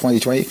marked for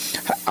 2020.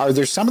 Are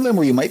there some of them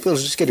where you might be able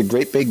to just get a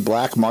great big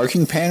black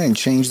marking pen and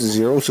change the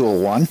 0 to a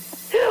 1?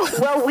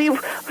 Well,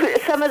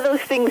 some of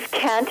those things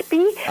can't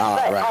be,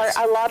 but right.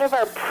 a lot of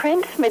our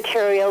print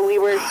material,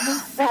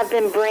 have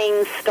been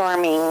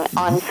brainstorming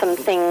on some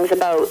things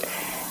about,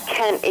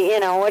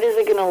 what is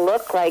it going to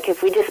look like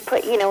if we just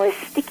put, a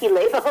sticky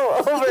label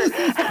over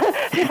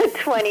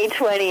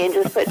 2020 and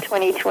just put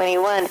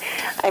 2021?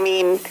 I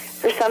mean,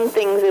 for some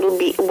things it'll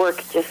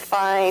work just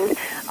fine.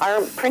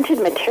 Our printed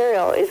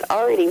material is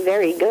already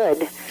very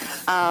good.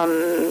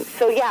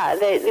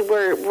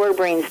 We're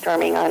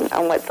brainstorming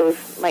on what those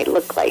might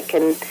look like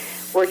and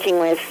working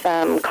with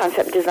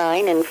concept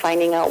design and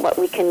finding out what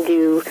we can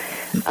do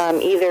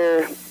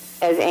either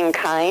as in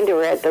kind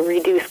or at the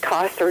reduced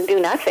cost or do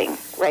nothing,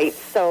 right?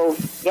 So,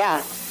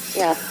 yeah.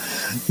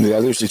 The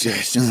other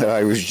suggestion that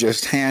I was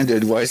just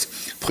handed was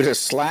put a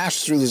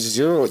slash through the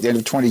 0 at the end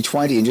of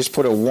 2020 and just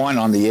put a 1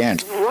 on the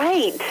end.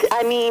 Right.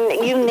 I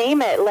mean, you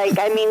name it.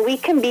 We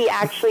can be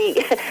actually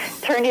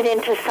turn it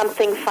into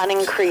something fun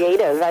and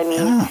creative. I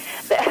mean,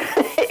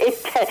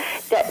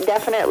 it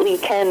definitely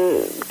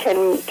can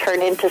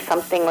turn into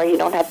something where you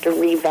don't have to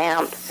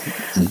revamp.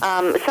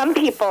 Some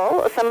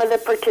of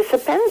the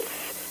participants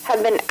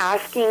have been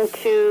asking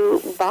to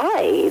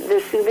buy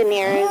the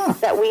souvenirs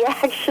that we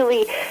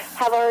actually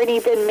have already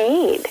been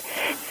made.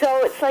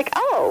 So it's like,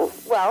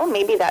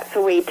 maybe that's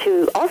a way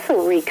to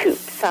also recoup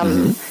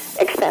some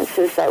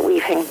expenses that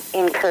we've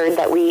incurred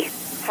that we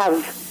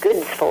have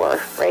goods for,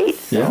 right?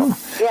 So,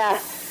 yeah.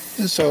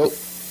 So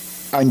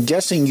I'm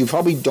guessing you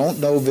probably don't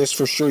know this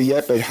for sure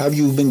yet, but have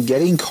you been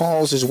getting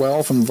calls as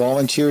well from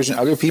volunteers and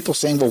other people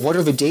saying, well, what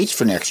are the dates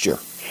for next year?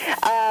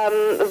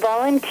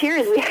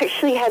 Volunteers, we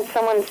actually had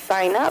someone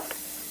sign up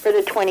for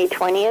the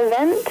 2020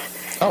 event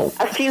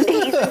a few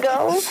days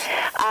ago.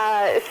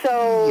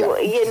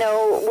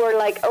 We're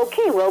like,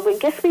 okay, well, we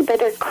guess we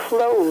better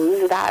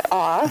close that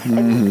off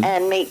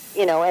and make,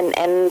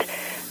 and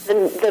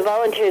the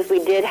volunteers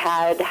we did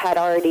had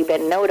already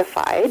been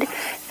notified,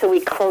 so we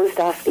closed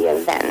off the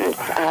event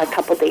a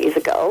couple days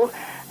ago.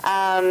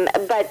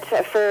 But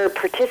for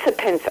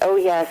participants,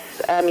 yes,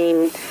 I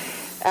mean,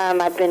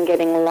 I've been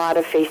getting a lot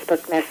of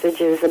Facebook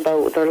messages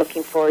about they're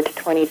looking forward to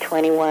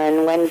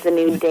 2021. When's the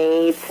new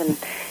dates? And,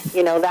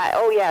 that,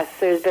 yes,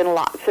 there's been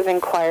lots of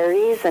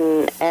inquiries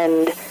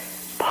and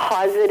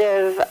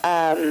positive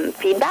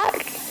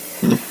feedback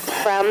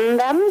from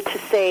them to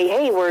say,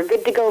 hey, we're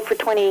good to go for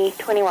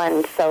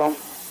 2021. So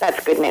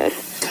that's good news.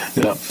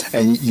 Yeah.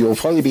 And you'll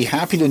probably be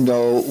happy to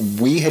know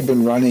we had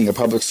been running a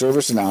public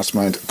service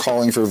announcement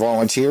calling for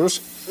volunteers.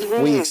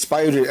 We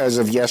expired it as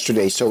of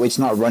yesterday, so it's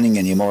not running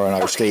anymore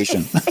on our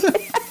station.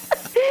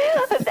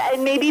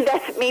 And maybe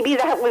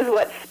that was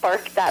what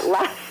sparked that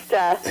last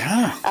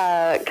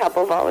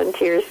couple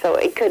volunteers. So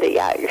it could,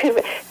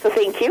 So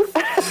thank you,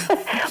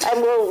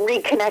 and we'll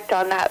reconnect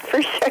on that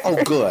for sure.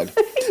 Oh, good.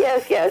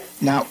 Yes.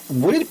 Now,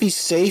 would it be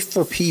safe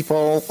for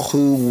people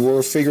who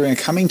were figuring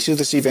coming to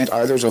this event,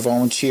 either as a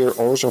volunteer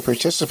or as a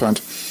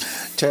participant,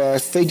 to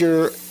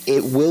figure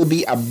it will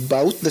be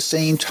about the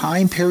same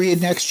time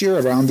period next year,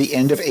 around the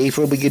end of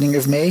April, beginning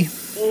of May?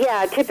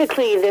 Yeah,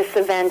 typically this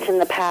event in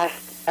the past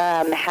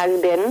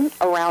has been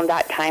around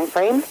that time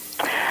frame.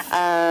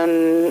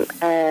 And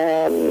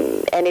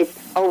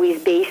it's always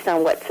based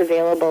on what's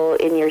available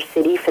in your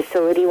city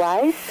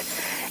facility-wise.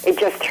 It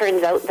just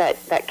turns out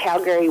that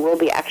Calgary will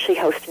be actually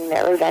hosting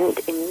their event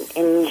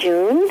in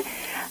June,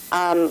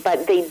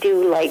 but they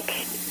do like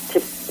to,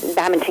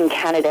 Badminton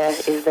Canada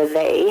is the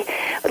they,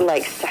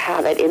 likes to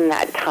have it in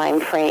that time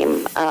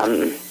frame.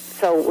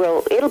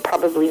 So it'll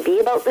probably be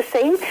about the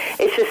same.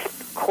 It's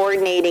just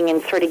coordinating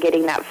and sort of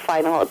getting that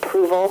final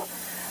approval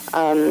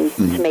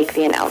to make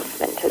the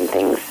announcement and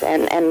things,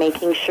 and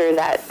making sure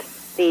that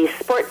the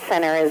sports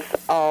center is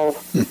all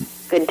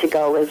good to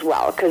go as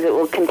well, because it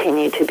will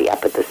continue to be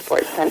up at the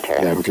sports center.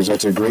 Yeah, because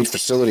that's a great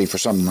facility for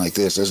something like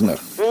this, isn't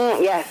it?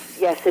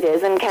 Yes, it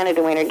is. In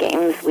Canada Winter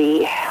Games,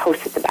 we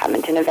hosted the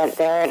badminton event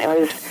there, and it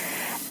was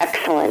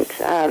excellent.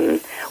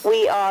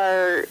 We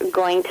are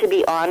going to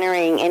be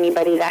honoring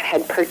anybody that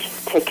had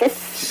purchased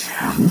tickets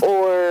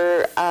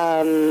or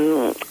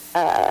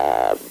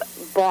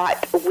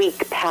bought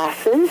week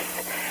passes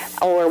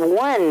or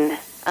won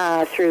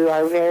through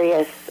our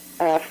various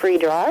free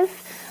draws,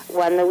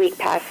 won the week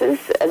passes.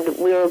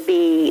 We'll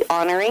be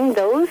honoring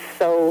those,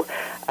 so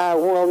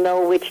we'll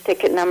know which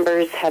ticket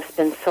numbers have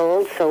been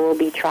sold, so we'll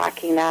be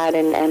tracking that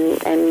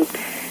and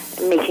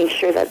making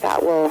sure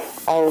that will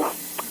all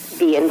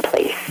be in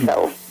place,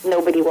 so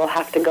nobody will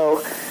have to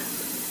go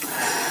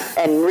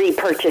and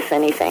repurchase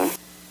anything.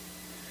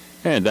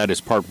 And that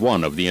is part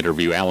one of the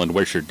interview Alan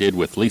Wishart did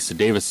with Lisa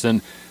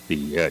Davison,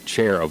 the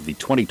chair of the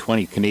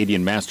 2020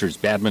 Canadian Masters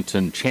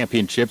Badminton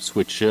Championships,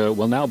 which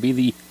will now be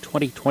the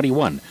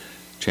 2021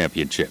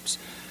 Championships.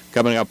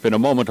 Coming up in a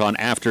moment on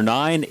After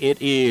 9,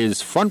 it is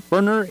Front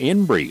Burner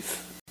in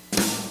Brief.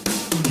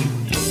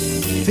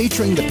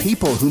 featuring the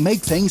people who make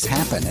things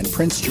happen in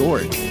Prince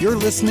George. You're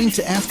listening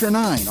to After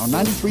 9 on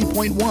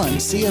 93.1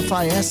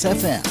 CFIS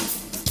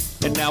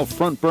FM. And now,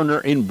 Front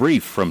Burner in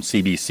Brief from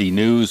CBC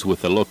News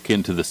with a look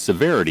into the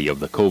severity of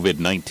the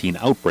COVID-19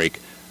 outbreak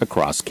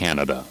across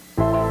Canada.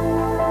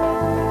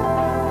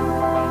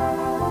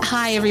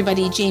 Hi,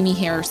 everybody. Jamie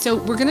here. So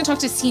we're going to talk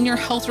to senior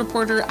health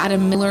reporter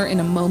Adam Miller in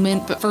a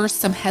moment, but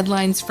first, some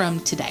headlines from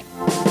today.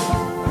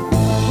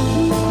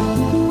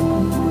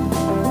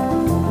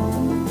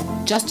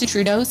 Justin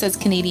Trudeau says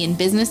Canadian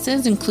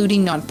businesses,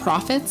 including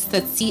nonprofits,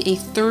 that see a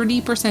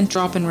 30%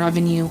 drop in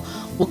revenue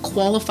will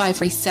qualify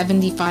for a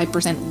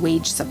 75%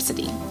 wage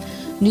subsidy.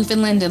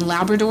 Newfoundland and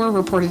Labrador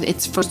reported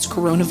its first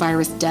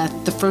coronavirus death,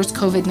 the first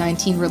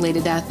COVID-19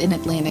 related death in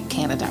Atlantic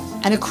Canada.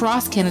 And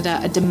across Canada,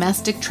 a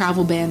domestic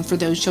travel ban for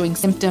those showing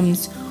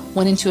symptoms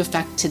went into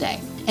effect today.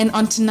 And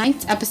on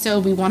tonight's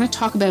episode, we want to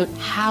talk about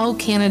how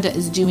Canada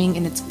is doing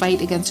in its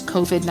fight against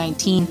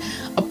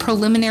COVID-19, a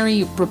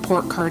preliminary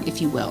report card,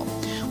 if you will.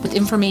 With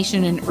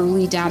information and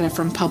early data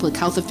from public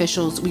health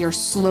officials, we are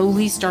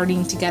slowly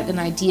starting to get an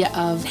idea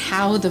of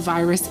how the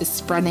virus is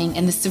spreading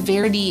and the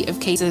severity of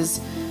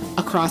cases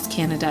across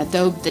Canada,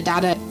 though the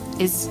data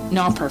is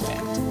not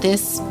perfect.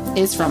 This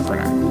is Front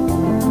Burner.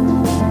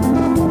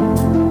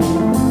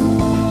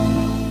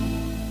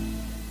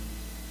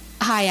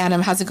 Hi,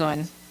 Adam. How's it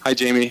going? Hi,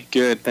 Jamie.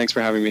 Good. Thanks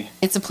for having me.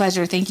 It's a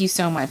pleasure. Thank you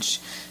so much.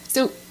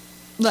 So,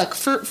 look,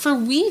 for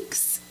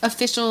weeks,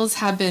 officials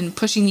have been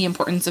pushing the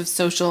importance of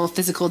social,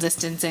 physical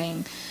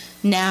distancing.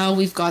 Now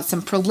we've got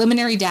some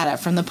preliminary data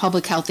from the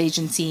Public Health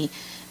Agency,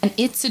 and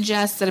it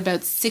suggests that about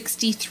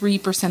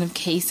 63% of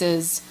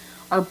cases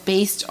are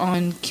based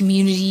on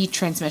community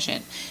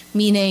transmission,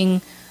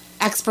 meaning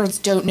experts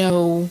don't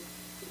know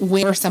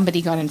where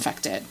somebody got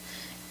infected.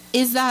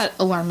 Is that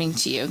alarming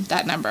to you,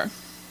 that number?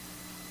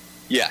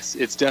 Yes,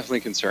 it's definitely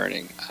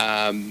concerning.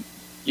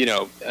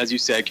 As you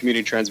said,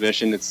 community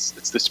transmission, it's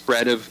the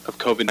spread of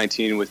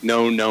COVID-19 with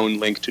no known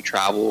link to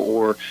travel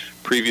or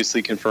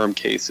previously confirmed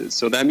cases.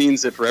 So that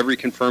means that for every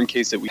confirmed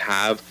case that we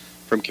have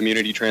from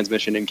community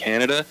transmission in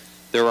Canada,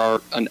 there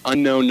are an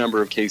unknown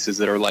number of cases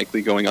that are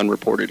likely going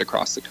unreported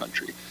across the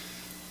country.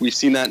 We've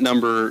seen that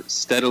number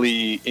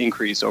steadily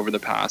increase over the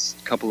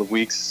past couple of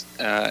weeks,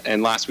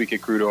 and last week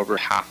it grew to over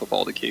half of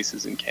all the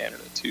cases in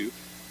Canada, too.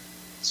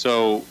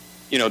 So,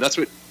 that's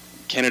what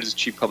Canada's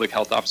Chief Public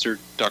Health Officer,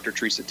 Dr.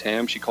 Theresa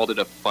Tam, she called it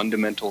a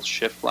fundamental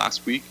shift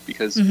last week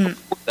because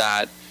before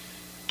that,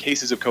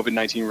 cases of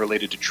COVID-19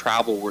 related to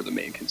travel were the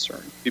main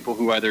concern. People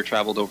who either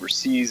traveled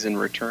overseas and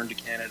returned to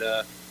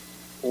Canada,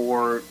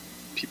 or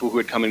people who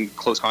had come in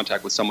close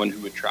contact with someone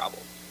who had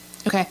traveled.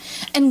 Okay.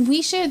 And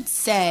we should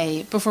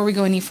say, before we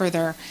go any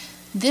further,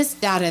 this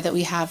data that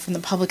we have from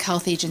the Public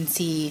Health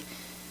Agency,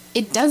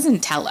 it doesn't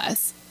tell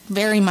us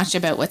very much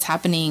about what's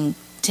happening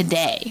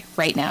today,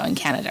 right now in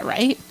Canada,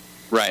 right?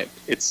 Right.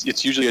 It's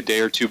usually a day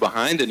or two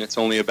behind, and it's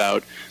only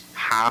about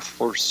half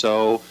or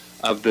so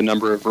of the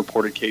number of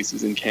reported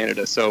cases in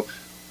Canada. So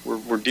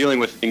we're dealing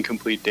with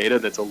incomplete data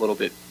that's a little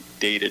bit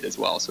dated as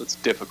well, so it's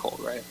difficult,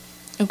 right?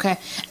 Okay.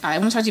 I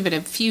want to talk to you about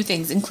a few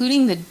things,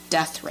 including the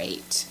death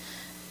rate.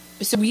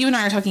 So you and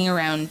I are talking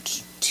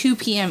around 2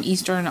 p.m.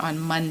 Eastern on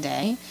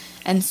Monday,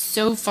 and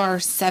so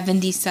far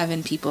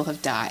 77 people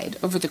have died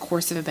over the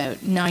course of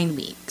about 9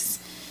 weeks.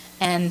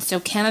 And so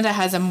Canada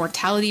has a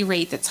mortality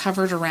rate that's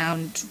hovered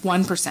around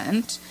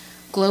 1%.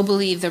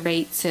 Globally, the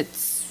rate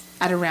sits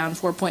at around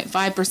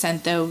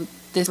 4.5%, though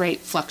this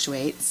rate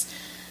fluctuates.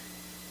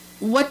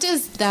 What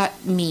does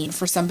that mean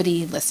for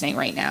somebody listening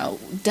right now?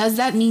 Does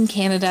that mean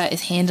Canada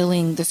is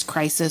handling this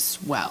crisis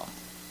well?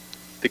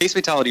 The case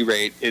fatality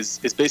rate is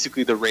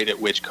basically the rate at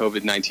which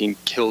COVID-19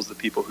 kills the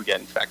people who get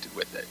infected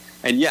with it.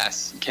 And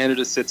yes,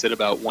 Canada sits at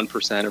about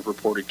 1% of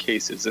reported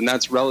cases, and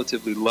that's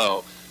relatively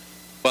low.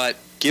 But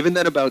given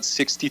that about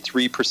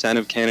 63%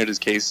 of Canada's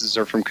cases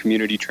are from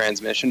community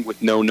transmission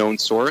with no known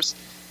source,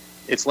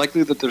 it's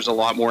likely that there's a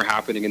lot more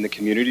happening in the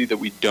community that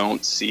we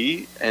don't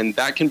see, and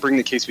that can bring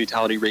the case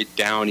fatality rate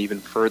down even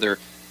further,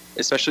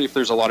 especially if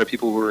there's a lot of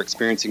people who are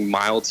experiencing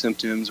mild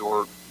symptoms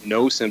or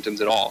no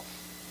symptoms at all.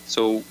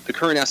 So the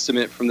current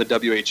estimate from the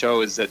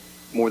WHO is that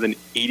more than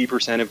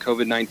 80% of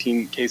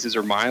COVID-19 cases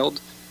are mild,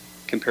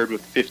 compared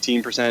with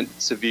 15%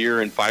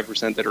 severe and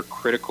 5% that are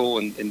critical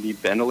and need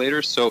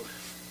ventilators. So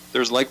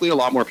there's likely a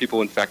lot more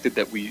people infected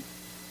that we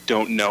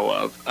don't know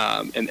of,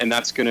 and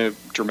that's going to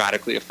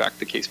dramatically affect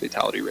the case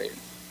fatality rate.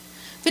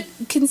 But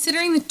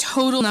considering the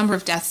total number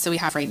of deaths that we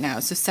have right now,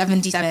 so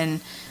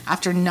 77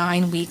 after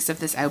 9 weeks of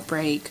this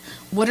outbreak,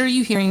 what are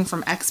you hearing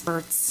from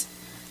experts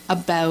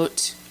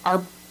about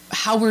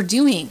how we're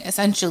doing,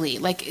 essentially?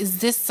 Like, is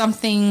this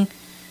something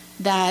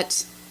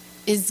that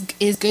is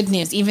good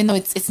news, even though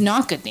it's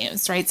not good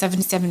news, right?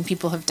 77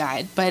 people have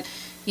died, but,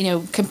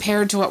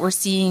 compared to what we're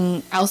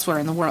seeing elsewhere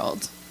in the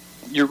world.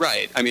 You're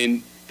right. I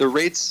mean, the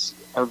rates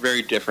are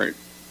very different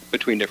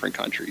between different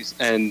countries.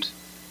 And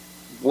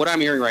what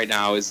I'm hearing right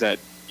now is that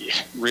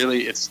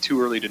really it's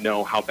too early to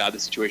know how bad the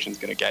situation is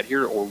going to get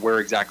here or where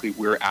exactly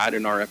we're at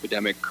in our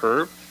epidemic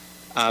curve.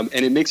 And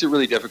it makes it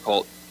really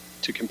difficult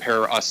to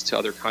compare us to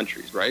other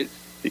countries, right?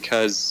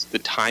 Because the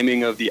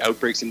timing of the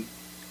outbreaks in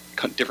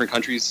different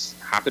countries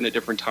happen at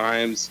different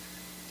times.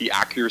 The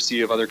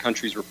accuracy of other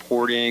countries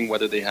reporting,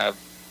 whether they have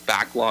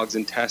backlogs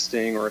in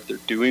testing or if they're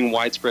doing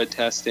widespread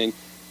testing,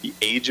 the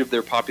age of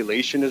their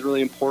population is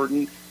really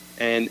important,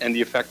 and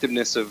the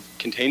effectiveness of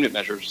containment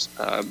measures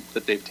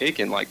that they've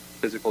taken, like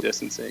physical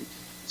distancing.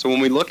 So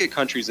when we look at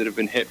countries that have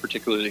been hit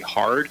particularly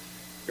hard,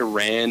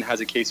 Iran has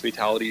a case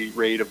fatality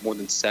rate of more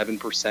than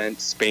 7%.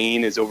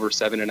 Spain is over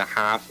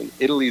 7.5%, and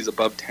Italy is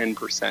above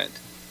 10%.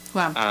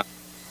 Wow.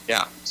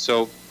 Yeah.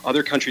 So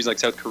other countries like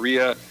South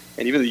Korea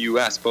and even the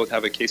U.S. both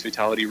have a case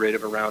fatality rate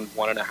of around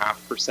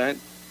 1.5%,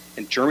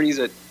 and Germany's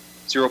at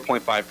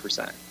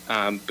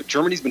 0.5%. But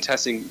Germany's been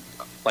testing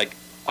like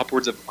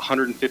upwards of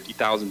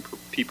 150,000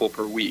 people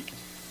per week,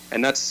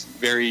 and that's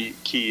very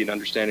key in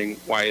understanding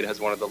why it has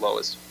one of the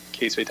lowest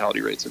case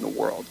fatality rates in the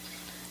world.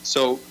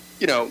 So,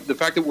 you know, the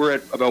fact that we're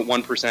at about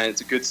 1%,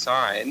 it's a good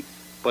sign,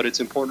 but it's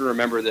important to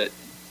remember that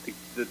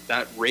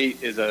that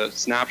rate is a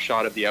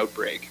snapshot of the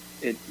outbreak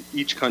in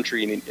each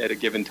country at a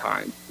given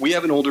time. We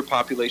have an older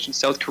population.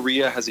 South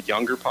Korea has a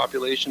younger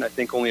population. I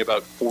think only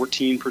about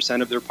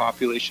 14% of their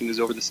population is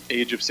over the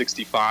age of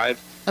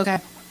 65. Okay.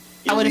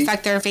 That would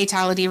affect their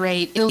fatality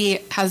rate. Italy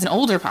has an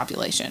older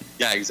population.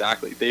 Yeah,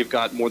 exactly. They've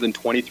got more than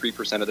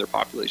 23% of their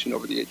population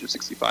over the age of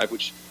 65,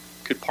 which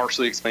could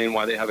partially explain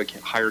why they have a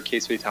higher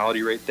case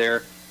fatality rate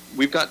there.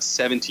 We've got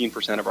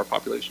 17% of our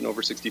population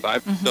over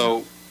 65. Mm-hmm.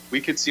 So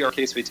we could see our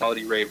case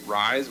fatality rate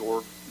rise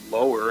or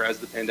lower as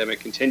the pandemic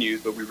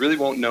continues, but we really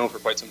won't know for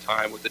quite some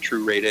time what the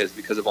true rate is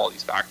because of all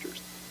these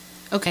factors.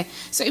 Okay.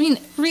 So, I mean,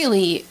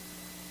 really,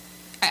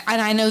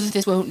 and I know that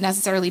this won't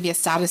necessarily be a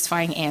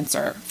satisfying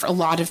answer for a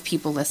lot of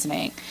people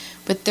listening,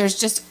 but there's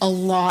just a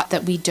lot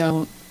that we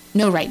don't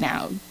know right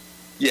now.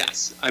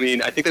 Yes. I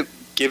mean, I think that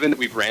given that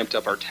we've ramped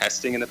up our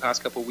testing in the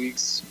past couple of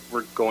weeks,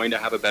 we're going to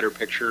have a better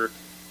picture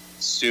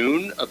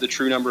soon of the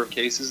true number of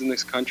cases in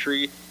this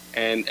country.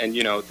 And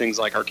you know, things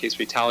like our case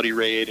fatality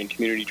rate and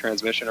community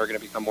transmission are going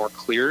to become more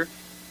clear.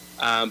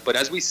 But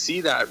as we see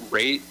that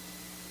rate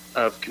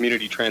of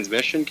community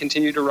transmission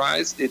continue to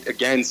rise, it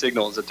again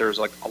signals that there's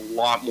like a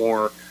lot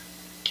more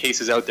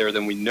cases out there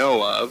than we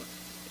know of.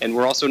 And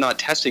we're also not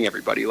testing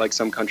everybody like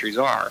some countries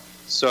are.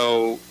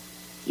 So,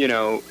 you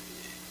know,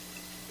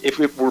 if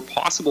it were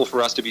possible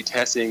for us to be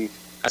testing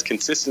as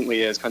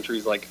consistently as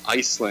countries like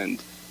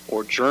Iceland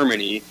or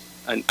Germany,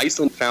 and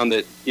Iceland found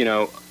that, you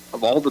know,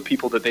 of all the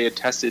people that they had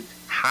tested,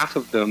 half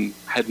of them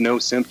had no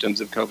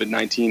symptoms of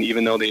COVID-19,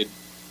 even though they had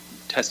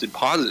tested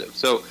positive.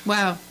 So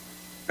wow,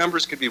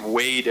 numbers could be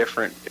way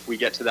different if we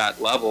get to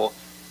that level.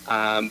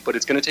 But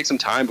it's going to take some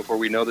time before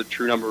we know the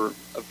true number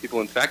of people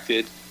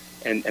infected.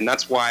 And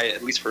that's why,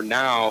 at least for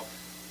now,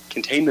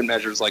 containment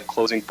measures like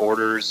closing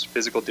borders,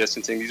 physical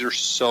distancing, these are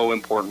so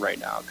important right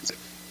now. Because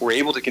if we're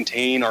able to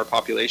contain our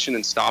population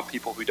and stop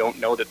people who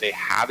don't know that they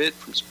have it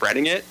from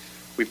spreading it,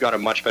 we've got a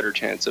much better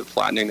chance of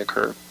flattening the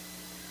curve.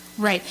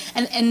 Right.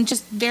 And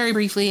just very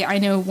briefly, I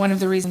know one of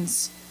the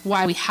reasons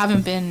why we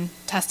haven't been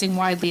testing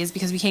widely is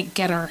because we can't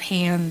get our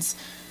hands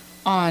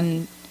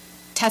on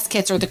test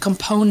kits or the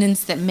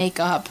components that make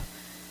up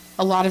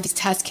a lot of these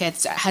test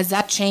kits. Has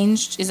that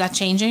changed? Is that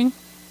changing?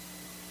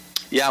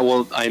 Yeah,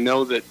 well, I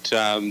know that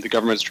the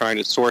government's trying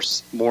to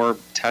source more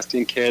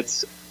testing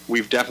kits.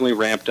 We've definitely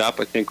ramped up.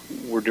 I think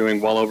we're doing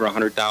well over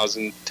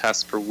 100,000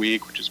 tests per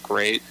week, which is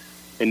great.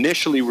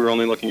 Initially, we were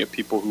only looking at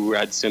people who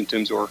had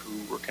symptoms or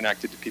who were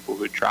connected to people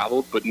who had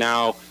traveled, but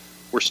now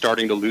we're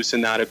starting to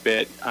loosen that a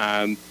bit,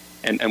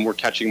 and we're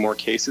catching more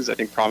cases. I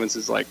think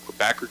provinces like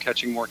Quebec are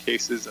catching more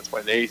cases. That's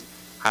why they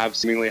have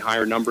seemingly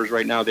higher numbers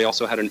right now. They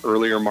also had an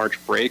earlier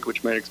March break,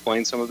 which might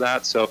explain some of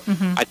that. So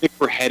I think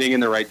we're heading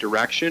in the right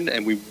direction,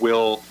 and we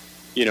will,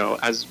 you know,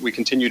 as we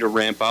continue to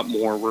ramp up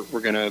more,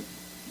 we're going to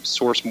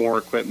source more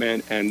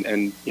equipment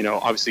and, you know,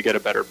 obviously get a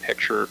better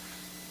picture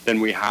than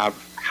we have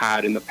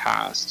had in the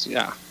past.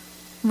 Yeah.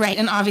 Right.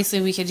 And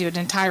obviously we could do an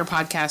entire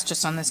podcast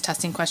just on this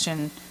testing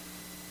question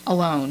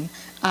alone.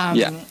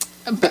 Yeah.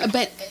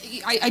 But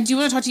I do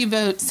want to talk to you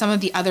about some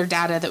of the other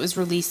data that was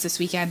released this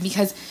weekend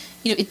because,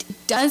 you know, it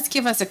does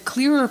give us a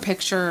clearer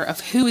picture of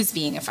who is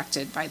being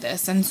affected by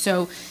this. And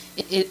so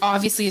it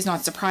obviously is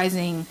not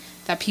surprising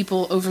that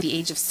people over the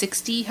age of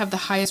 60 have the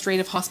highest rate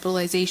of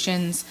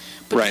hospitalizations.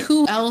 But right.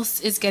 Who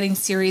else is getting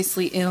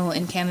seriously ill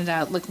in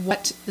Canada? Like,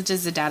 what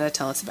does the data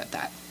tell us about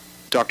that?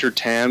 Dr.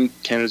 Tam,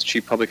 Canada's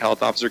Chief Public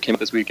Health Officer, came up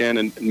this weekend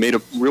and made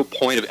a real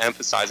point of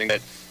emphasizing that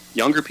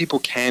younger people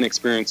can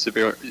experience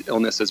severe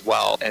illness as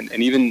well, and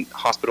even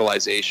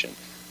hospitalization.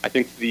 I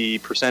think the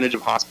percentage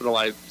of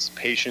hospitalized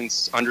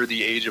patients under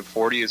the age of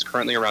 40 is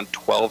currently around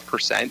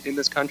 12% in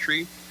this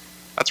country.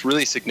 That's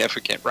really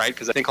significant, right?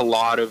 Because I think a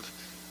lot of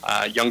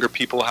younger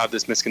people have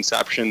this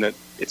misconception that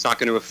it's not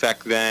going to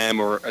affect them,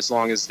 or as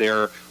long as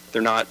they're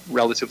not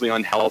relatively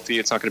unhealthy,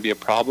 it's not going to be a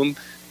problem.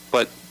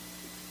 But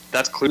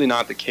that's clearly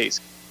not the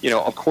case. You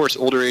know, of course,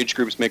 older age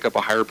groups make up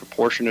a higher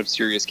proportion of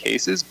serious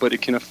cases, but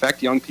it can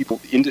affect young people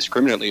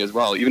indiscriminately as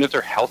well, even if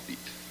they're healthy.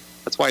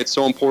 That's why it's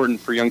so important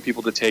for young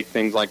people to take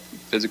things like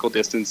physical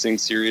distancing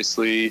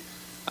seriously,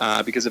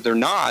 because if they're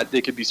not,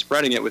 they could be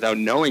spreading it without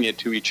knowing it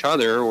to each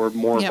other or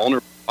more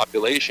vulnerable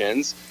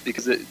populations,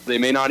 because they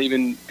may not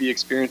even be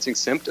experiencing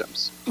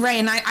symptoms. Right,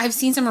 and I've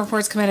seen some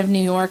reports come out of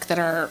New York that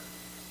are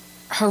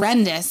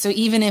horrendous. So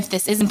even if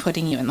this isn't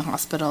putting you in the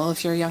hospital,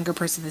 if you're a younger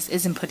person, this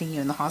isn't putting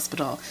you in the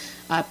hospital,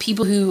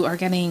 people who are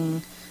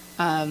getting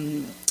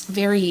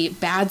very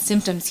bad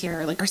symptoms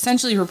here, like, are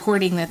essentially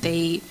reporting that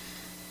they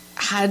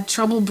had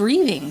trouble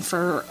breathing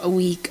for a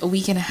week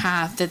and a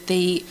half, that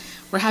they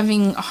were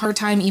having a hard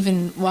time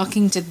even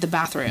walking to the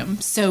bathroom.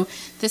 So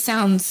this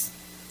sounds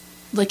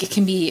like it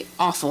can be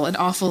awful, an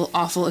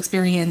awful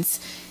experience,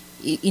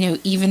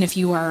 even if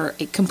you are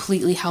a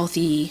completely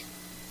healthy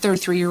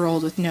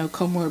 33-year-old with no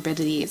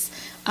comorbidities.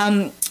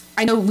 I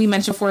know we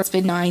mentioned before, it's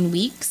been 9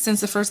 weeks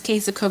since the first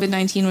case of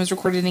COVID-19 was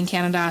recorded in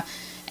Canada.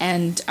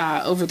 And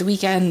over the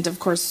weekend, of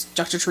course,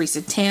 Dr.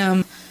 Theresa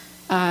Tam,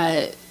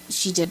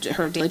 she did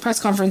her daily press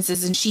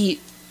conferences, and she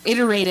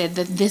iterated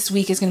that this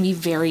week is going to be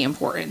very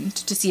important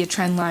to see a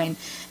trend line.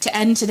 To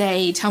end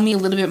today, tell me a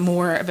little bit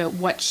more about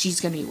what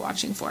she's going to be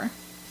watching for.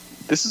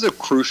 This is a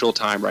crucial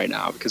time right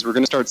now, because we're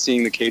going to start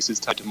seeing the cases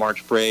tied to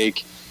March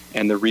break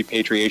and the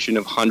repatriation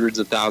of hundreds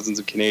of thousands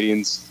of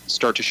Canadians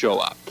start to show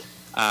up.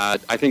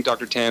 I think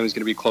Dr. Tam is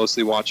going to be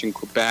closely watching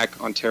Quebec,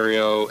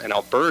 Ontario, and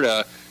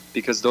Alberta,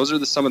 because those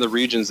are some of the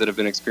regions that have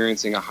been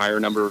experiencing a higher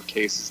number of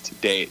cases to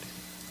date.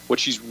 What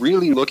she's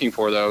really looking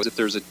for, though, is if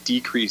there's a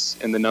decrease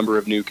in the number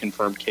of new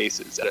confirmed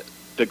cases,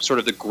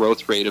 the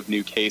growth rate of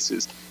new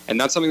cases. And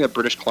that's something that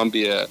British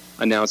Columbia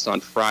announced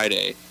on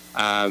Friday.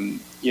 They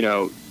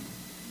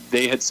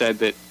had said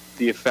that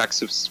the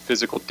effects of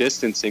physical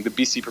distancing, the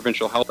BC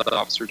Provincial Health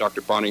Officer,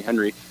 Dr. Bonnie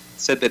Henry,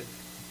 said that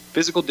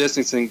physical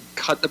distancing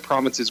cut the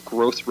province's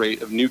growth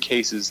rate of new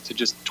cases to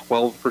just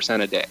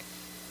 12% a day.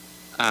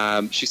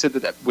 She said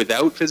that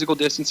without physical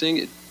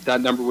distancing,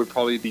 that number would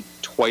probably be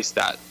twice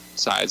that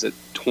size, at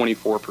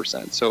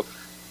 24%. So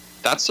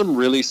that's some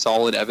really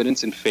solid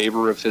evidence in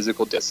favor of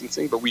physical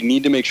distancing, but we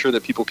need to make sure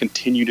that people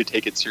continue to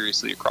take it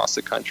seriously across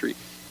the country.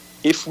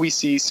 If we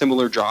see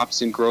similar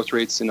drops in growth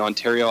rates in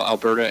Ontario,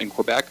 Alberta, and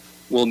Quebec,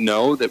 we'll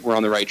know that we're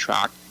on the right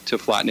track to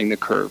flattening the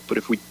curve. But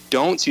if we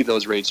don't see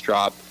those rates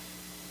drop,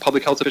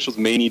 public health officials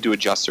may need to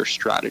adjust their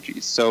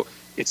strategies. So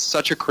it's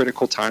such a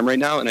critical time right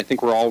now, and I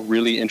think we're all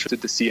really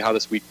interested to see how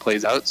this week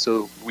plays out,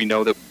 so we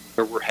know that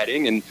where we're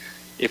heading and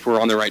if we're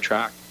on the right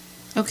track.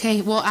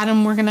 Okay, well,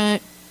 Adam, we're going to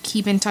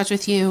keep in touch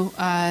with you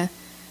to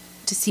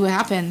see what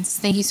happens.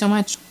 Thank you so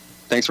much.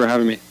 Thanks for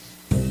having me.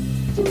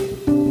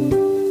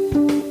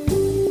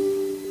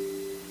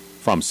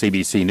 From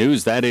CBC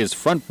News, that is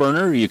Front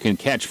Burner. You can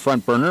catch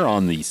Front Burner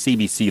on the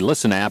CBC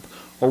Listen app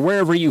or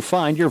wherever you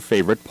find your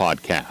favorite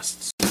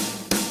podcasts.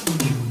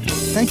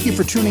 Thank you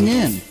for tuning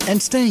in and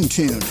staying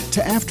tuned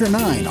to After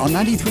 9 on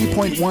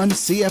 93.1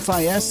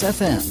 CFIS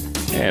FM.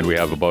 And we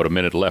have about a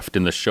minute left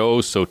in the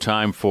show, so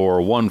time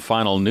for one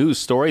final news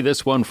story.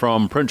 This one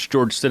from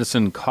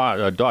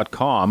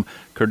PrinceGeorgeCitizen.com,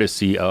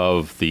 courtesy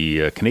of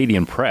the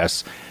Canadian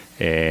Press.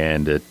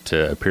 And it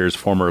appears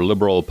former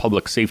Liberal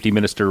Public Safety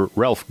Minister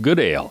Ralph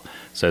Goodale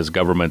says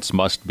governments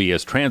must be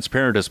as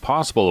transparent as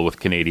possible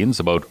with Canadians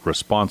about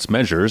response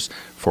measures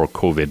for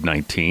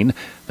COVID-19.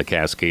 The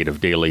cascade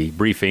of daily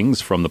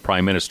briefings from the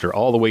Prime Minister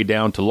all the way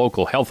down to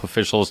local health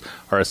officials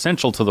are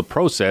essential to the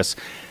process.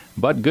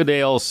 But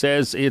Goodale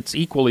says it's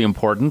equally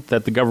important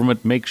that the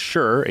government makes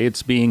sure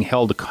it's being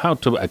held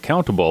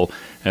accountable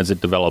as it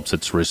develops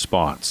its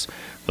response.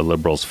 The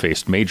Liberals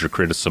faced major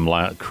criticism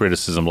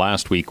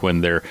last week when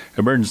their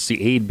emergency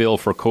aid bill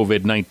for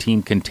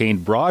COVID-19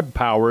 contained broad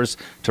powers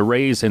to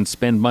raise and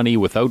spend money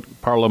without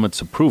Parliament's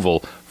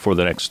approval for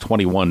the next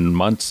 21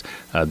 months.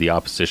 The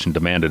opposition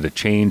demanded a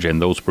change, and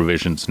those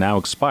provisions now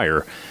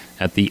expire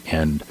at the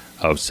end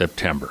of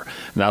September.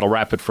 And that'll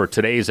wrap it for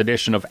today's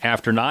edition of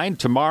After 9.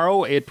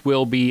 Tomorrow it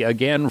will be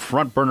again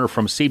Front Burner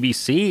from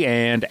CBC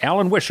and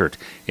Alan Wishart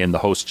in the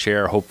host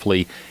chair.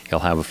 Hopefully he'll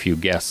have a few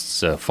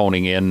guests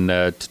phoning in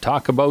to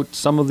talk about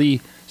some of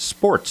the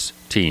sports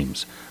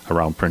teams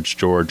around Prince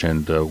George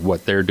and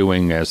what they're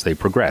doing as they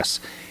progress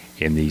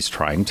in these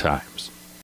trying times.